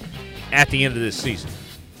win at the end of this season.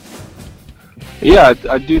 Yeah,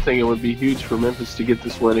 I do think it would be huge for Memphis to get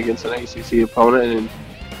this win against an ACC opponent, and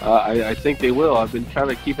I think they will. I've been kind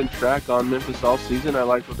of keeping track on Memphis all season. I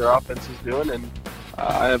like what their offense is doing, and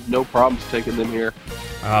I have no problems taking them here.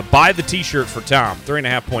 Buy the T-shirt for Tom.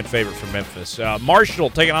 3.5-point favorite for Memphis. Marshall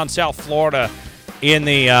taking on South Florida in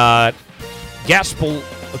the I'm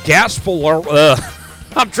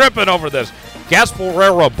tripping over this.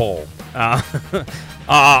 Gasparilla Bowl.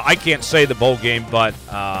 I can't say the bowl game, but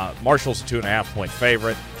Marshall's a 2.5-point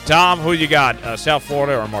favorite. Tom, who you got? South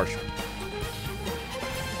Florida or Marshall?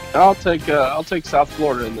 I'll take South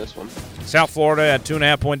Florida in this one. South Florida at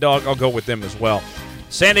 2.5-point dog. I'll go with them as well.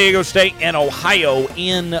 San Diego State and Ohio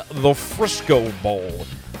in the Frisco Bowl.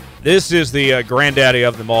 This is the granddaddy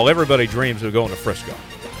of them all. Everybody dreams of going to Frisco.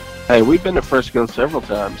 Hey, we've been to Frisco several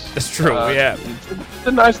times. That's true, yeah. It's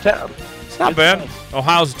a nice town. It's not bad. Nice.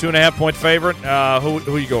 Ohio's a 2.5-point favorite.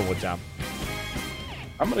 Who are you going with, Tom?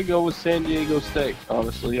 I'm going to go with San Diego State,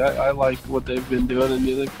 honestly. I like what they've been doing, and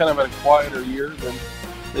they've kind of had a quieter year than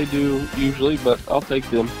they do usually, but I'll take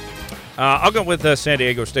them. I'll go with San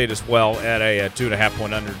Diego State as well at a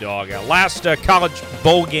 2.5-point underdog. Last college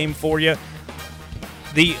bowl game for you,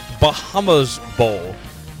 the Bahamas Bowl.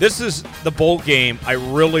 This is the bowl game I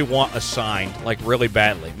really want assigned, like really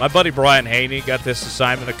badly. My buddy Brian Haney got this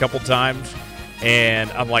assignment a couple times,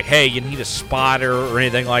 and I'm like, hey, you need a spotter or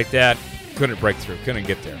anything like that. Couldn't break through, couldn't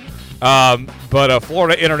get there. But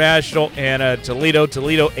Florida International and Toledo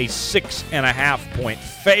a 6.5-point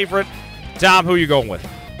favorite. Tom, who are you going with?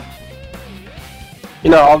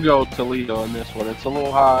 I'll go Toledo in this one. It's a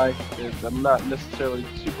little high. I'm not necessarily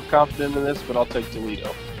super confident in this, but I'll take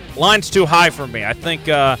Toledo. Line's too high for me. I think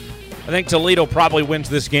Toledo probably wins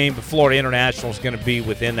this game, but Florida International is going to be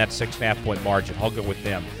within that 6.5-point margin. I'll go with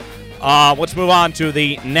them. Let's move on to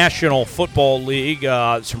the National Football League.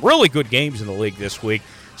 Some really good games in the league this week.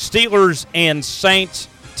 Steelers and Saints.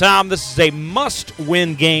 Tom, this is a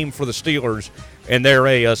must-win game for the Steelers, and they're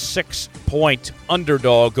a 6-point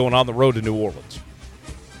underdog going on the road to New Orleans.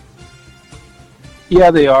 Yeah,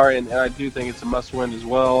 they are, and I do think it's a must-win as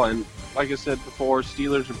well. And like I said before,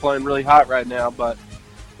 Steelers are playing really hot right now, but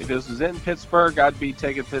if this was in Pittsburgh, I'd be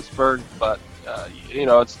taking Pittsburgh. But,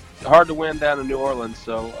 it's hard to win down in New Orleans,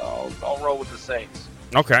 so I'll roll with the Saints.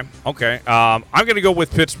 Okay. I'm going to go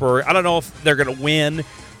with Pittsburgh. I don't know if they're going to win,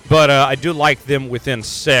 but I do like them within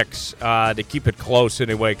 6 to keep it close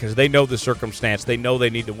anyway, because they know the circumstance. They know they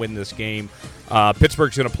need to win this game.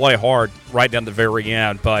 Pittsburgh's going to play hard right down the very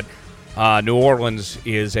end, but New Orleans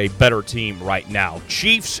is a better team right now.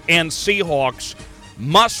 Chiefs and Seahawks,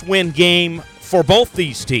 must-win game for both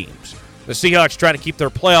these teams. The Seahawks trying to keep their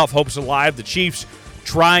playoff hopes alive. The Chiefs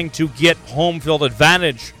trying to get home field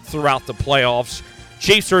advantage throughout the playoffs.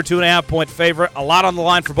 Chiefs are a 2.5-point favorite. A lot on the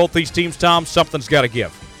line for both these teams, Tom. Something's got to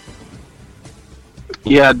give.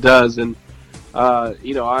 Yeah, it does. And, I'm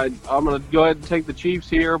going to go ahead and take the Chiefs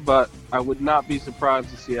here, but I would not be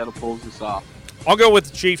surprised if Seattle pulls this off. I'll go with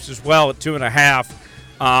the Chiefs as well at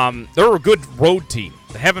 2.5. They're a good road team.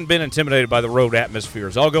 haven't been intimidated by the road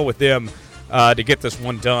atmospheres. I'll go with them to get this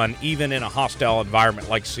one done, even in a hostile environment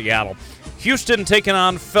like Seattle. Houston taking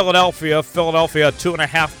on Philadelphia. Philadelphia, a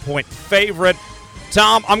 2.5-point favorite.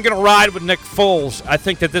 Tom, I'm going to ride with Nick Foles. I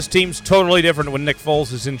think that this team's totally different when Nick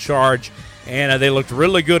Foles is in charge, and they looked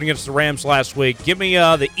really good against the Rams last week. Give me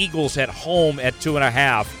the Eagles at home at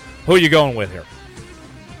 2.5. Who are you going with here?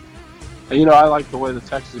 I like the way the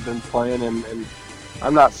Texans have been playing, and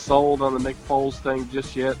I'm not sold on the Nick Foles thing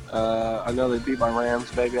just yet. I know they beat my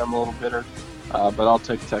Rams. Maybe I'm a little bitter, but I'll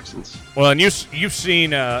take Texans. Well, and you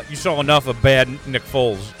saw enough of bad Nick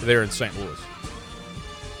Foles there in St. Louis.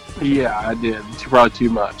 Yeah, I did. Probably too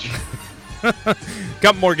much.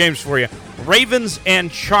 Couple more games for you. Ravens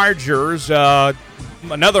and Chargers,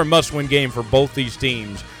 another must-win game for both these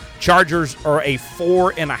teams. Chargers are a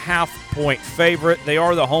 4.5-point favorite. They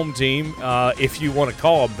are the home team, if you want to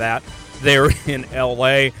call them that. They're in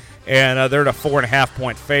L.A., and they're a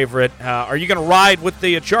 4.5-point favorite. Are you going to ride with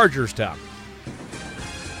the Chargers, Tom?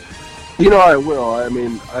 I will. I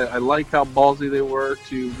mean, I like how ballsy they were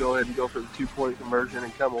to go ahead and go for the 2-point conversion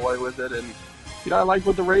and come away with it. And, I like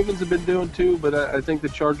what the Ravens have been doing too, but I think the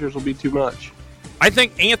Chargers will be too much. I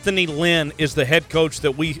think Anthony Lynn is the head coach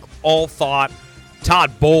that we all thought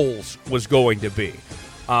Todd Bowles was going to be.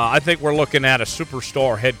 I think we're looking at a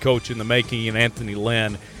superstar head coach in the making in Anthony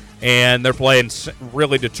Lynn, and they're playing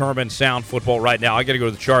really determined, sound football right now. I got to go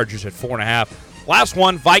to the Chargers at 4.5. Last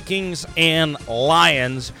one, Vikings and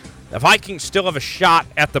Lions. The Vikings still have a shot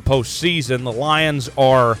at the postseason. The Lions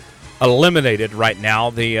are eliminated right now.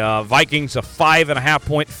 The Vikings a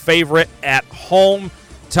 5.5-point favorite at home.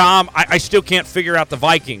 Tom, I still can't figure out the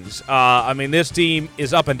Vikings. I mean, this team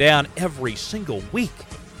is up and down every single week.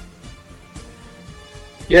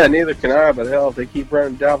 Yeah, neither can I, but hell, if they keep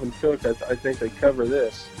running Dalvin Cook, I think they cover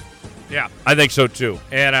this. Yeah, I think so too.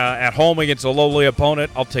 And at home against a lowly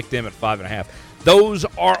opponent, I'll take them at 5.5. Those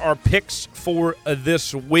are our picks for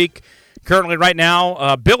this week. Currently, right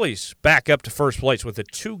now, Billy's back up to first place with a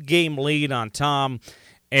 2-game lead on Tom.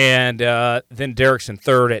 And then Derek's in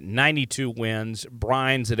third at 92 wins.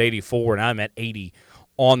 Brian's at 84, and I'm at 80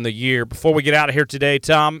 on the year. Before we get out of here today,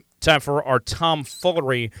 Tom, time for our Tom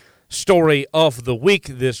Foolery story of the week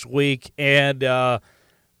this week. And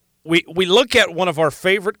we look at one of our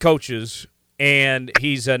favorite coaches, and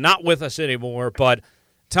he's not with us anymore. But,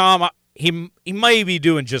 Tom, he may be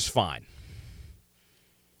doing just fine.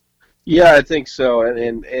 Yeah, I think so.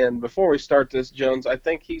 And before we start this, Jones, I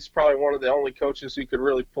think he's probably one of the only coaches who could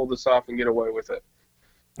really pull this off and get away with it.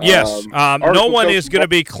 Yes. No one is going to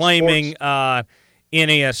be claiming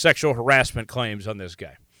any sexual harassment claims on this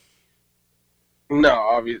guy.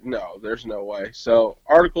 No, there's no way. So,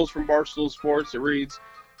 articles from Barstool Sports, it reads,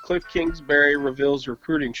 Kliff Kingsbury reveals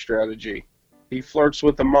recruiting strategy. He flirts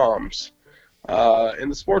with the moms. In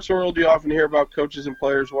the sports world, you often hear about coaches and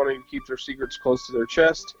players wanting to keep their secrets close to their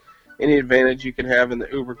chest. Any advantage you can have in the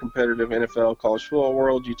uber-competitive NFL college football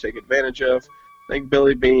world, you take advantage of. Think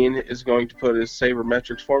Billy Beane is going to put his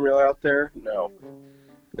sabermetrics formula out there? No.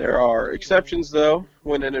 There are exceptions, though.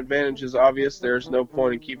 When an advantage is obvious, there's no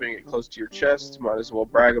point in keeping it close to your chest. Might as well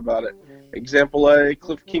brag about it. Example A,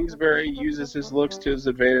 Kliff Kingsbury uses his looks to his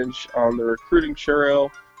advantage on the recruiting trail.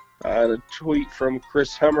 In a tweet from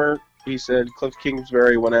Chris Hummer, he said, Kliff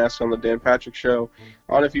Kingsbury, when asked on the Dan Patrick Show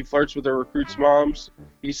on if he flirts with the recruits' moms,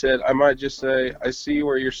 he said, I might just say, I see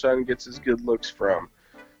where your son gets his good looks from.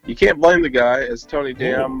 You can't blame the guy. As Tony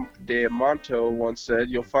Diamonto once said,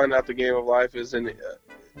 you'll find out the game of life is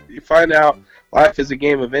you find out life is a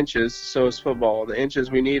game of inches, so is football. The inches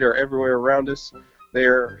we need are everywhere around us.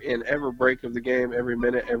 They're in every break of the game, every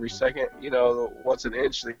minute, every second. What's an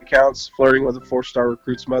inch that counts? Flirting with a 4-star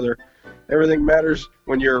recruit's mother. Everything matters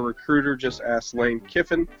when you're a recruiter. Just ask Lane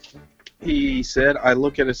Kiffin. He said, I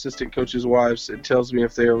look at assistant coaches' wives. It tells me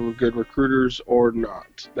if they are good recruiters or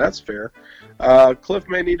not. That's fair. Kliff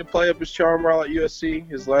may need to play up his charm while at USC.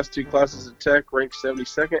 His last 2 classes at Tech ranked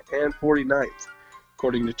 72nd and 49th,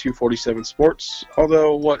 according to 247 Sports.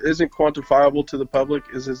 Although what isn't quantifiable to the public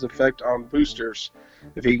is his effect on boosters.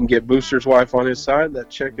 If he can get Booster's wife on his side, that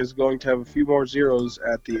check is going to have a few more zeros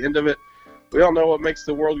at the end of it. We all know what makes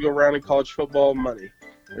the world go round in college football: money.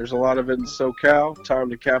 There's a lot of it in SoCal. Time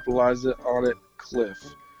to capitalize on it, Kliff.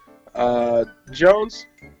 Jones,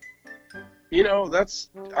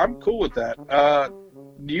 I'm cool with that.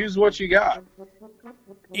 Use what you got.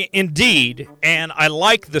 Indeed, and I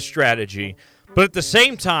like the strategy. But at the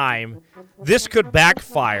same time, this could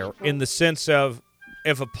backfire in the sense of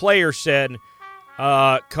if a player said,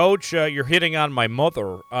 Coach, you're hitting on my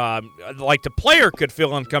mother. Like the player could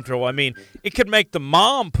feel uncomfortable. I mean, it could make the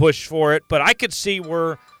mom push for it, but I could see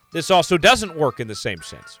where this also doesn't work in the same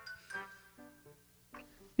sense.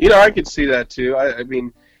 I could see that too. I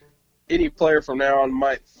mean, any player from now on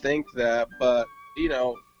might think that, but,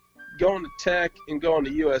 going to Tech and going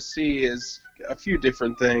to USC is a few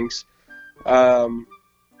different things. I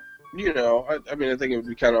think it would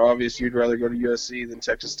be kind of obvious you'd rather go to USC than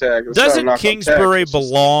Texas Tech. Doesn't Kingsbury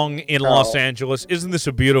belong in Los Angeles? Isn't this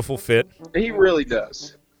a beautiful fit? He really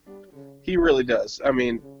does. He really does. I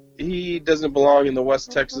mean, he doesn't belong in the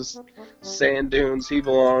West Texas sand dunes. He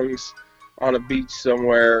belongs on a beach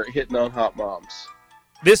somewhere hitting on hot moms.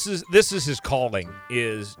 This is his calling,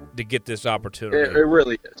 is to get this opportunity. It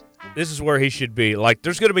really is. This is where he should be. Like,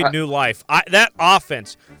 there's going to be new life. That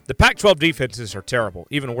offense, the Pac-12 defenses are terrible,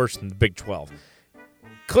 even worse than the Big 12.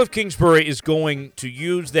 Kliff Kingsbury is going to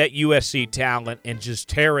use that USC talent and just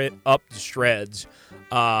tear it up to shreds,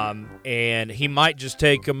 and he might just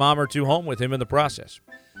take a mom or two home with him in the process.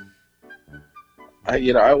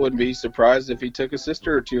 I wouldn't be surprised if he took a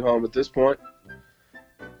sister or two home at this point.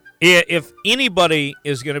 If anybody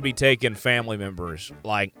is going to be taking family members,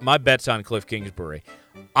 like, my bet's on Kliff Kingsbury.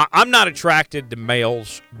 I'm not attracted to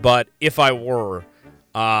males, but if I were,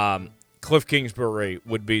 Kliff Kingsbury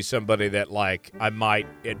would be somebody that, like, I might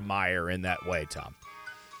admire in that way, Tom.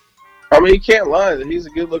 I mean, you can't lie that he's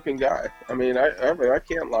a good-looking guy. I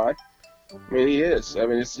can't lie. I mean, he is. I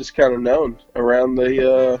mean, it's just kind of known around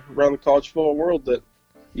the college football world that,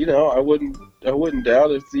 I wouldn't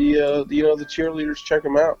doubt if the cheerleaders check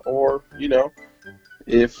him out, or,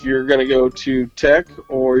 if you're going to go to Tech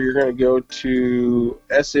or you're going to go to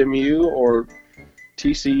SMU or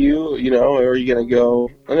TCU, or you're going to go,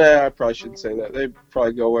 I probably shouldn't say that. They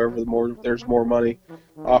probably go wherever there's more money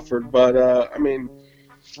offered. But, I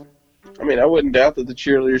wouldn't doubt that the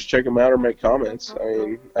cheerleaders check him out or make comments. I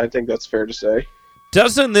mean, I think that's fair to say.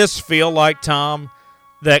 Doesn't this feel like, Tom,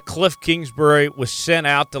 that Kliff Kingsbury was sent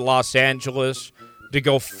out to Los Angeles to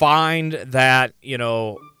go find that,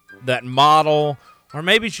 that model, or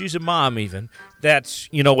maybe she's a mom even, that's,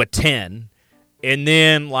 a 10, and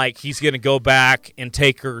then, like, he's going to go back and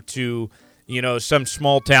take her to, some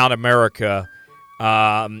small-town America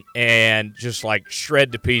and just, like,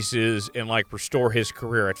 shred to pieces and, like, restore his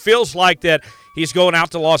career. It feels like that he's going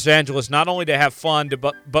out to Los Angeles not only to have fun,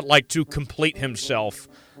 but like, to complete himself,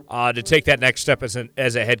 to take that next step as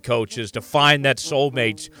a head coach, is to find that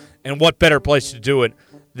soulmate. And what better place to do it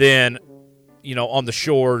than, on the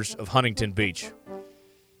shores of Huntington Beach?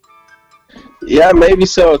 Yeah, maybe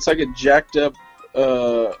so. It's like a jacked up,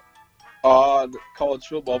 odd college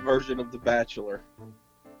football version of The Bachelor.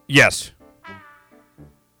 Yes.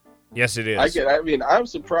 Yes, it is. I'm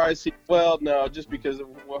surprised just because of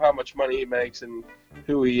how much money he makes and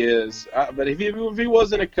who he is. But if he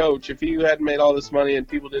wasn't a coach, if he hadn't made all this money and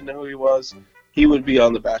people didn't know who he was, he would be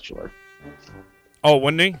on The Bachelor. Oh,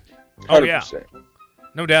 wouldn't he? 100%. Oh, yeah.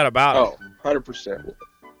 No doubt about it. Oh, 100%.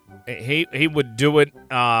 He would do it.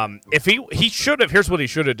 If he should have. Here's what he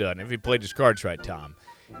should have done if he played his cards right, Tom.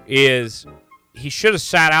 Is he should have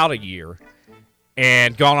sat out a year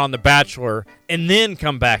and gone on The Bachelor and then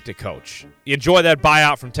come back to coach. You enjoy that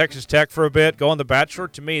buyout from Texas Tech for a bit, go on The Bachelor.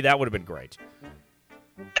 To me, that would have been great.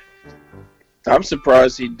 I'm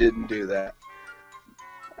surprised he didn't do that.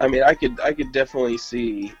 I mean, I could definitely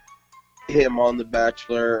see him on The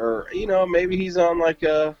Bachelor, or maybe he's on like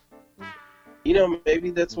a,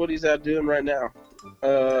 maybe that's what he's out doing right now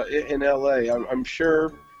in LA. I'm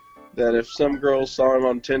sure that if some girls saw him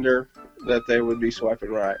on Tinder, that they would be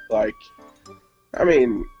swiping right. Like, I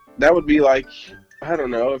mean, that would be like, I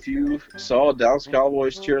don't know, if you saw a Dallas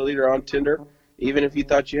Cowboys cheerleader on Tinder, even if you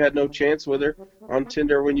thought you had no chance with her on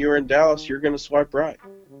Tinder when you were in Dallas, you're going to swipe right.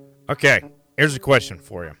 Okay, here's a question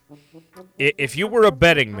for you. If you were a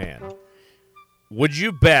betting man, would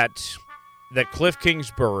you bet that Kliff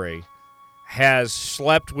Kingsbury has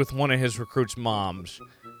slept with one of his recruits' moms,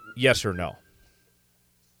 yes or no?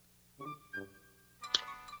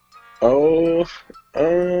 Oh,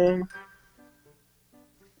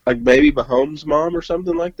 like maybe Mahomes' mom or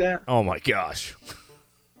something like that? Oh, my gosh.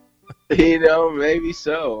 Maybe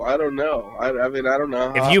so. I don't know. I don't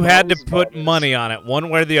know. If you had to put money on it, one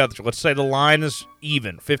way or the other, let's say the line is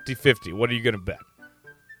even, 50-50, what are you going to bet?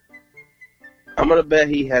 I'm going to bet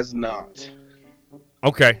he has not.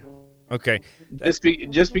 Okay.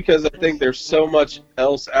 Just because I think there's so much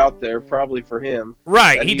else out there probably for him.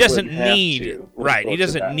 Right. He doesn't need He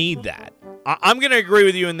doesn't need that. I'm going to agree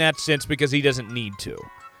with you in that sense because he doesn't need to.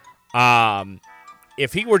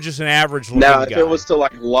 If he were just an average looking guy. Now, if it was to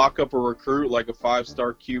like lock up a recruit like a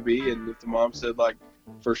 5-star QB, and if the mom said like,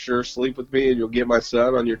 for sure sleep with me and you'll get my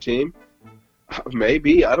son on your team,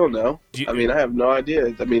 Maybe, I don't know. I mean, I have no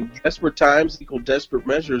idea. I mean, desperate times equal desperate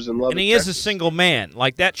measures in love. And he is a single man.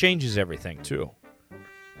 Like, that changes everything, too.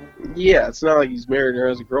 Yeah, it's not like he's married or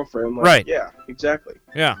has a girlfriend. Like, right. Yeah, exactly.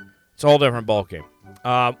 Yeah, it's a whole different ballgame.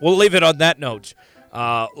 We'll leave it on that note.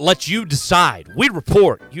 Let you decide. We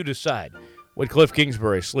report. You decide. Would Kliff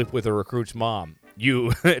Kingsbury sleep with a recruit's mom?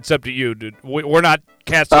 It's up to you, dude. We're not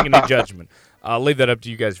casting any judgment. Leave that up to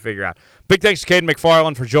you guys to figure out. Big thanks to Cayden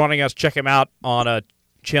McFarland for joining us. Check him out on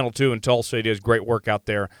Channel 2 in Tulsa. He does great work out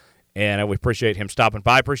there, and we appreciate him stopping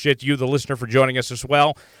by. Appreciate you, the listener, for joining us as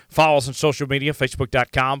well. Follow us on social media,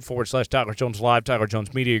 facebook.com/Tyler Jones Live, Tyler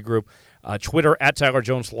Jones Media Group, Twitter @Tyler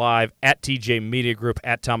Jones Live, @TJ Media Group,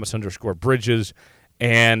 @Thomas_Bridges,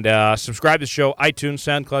 and subscribe to the show, iTunes,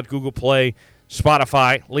 SoundCloud, Google Play,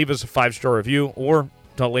 Spotify. Leave us a 5-star review, or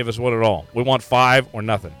don't leave us one at all. We want 5 or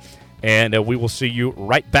nothing. And we will see you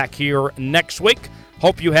right back here next week.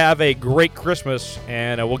 Hope you have a great Christmas,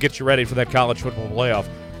 and we'll get you ready for that college football playoff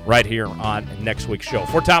right here on next week's show.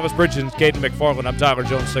 For Thomas Bridges and Cayden McFarland, I'm Tyler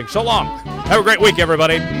Jones saying so long. Have a great week,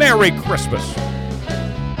 everybody. Merry Christmas.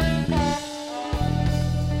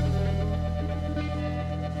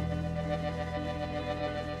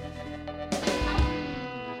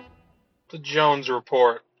 The Jones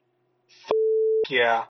Report. Yeah.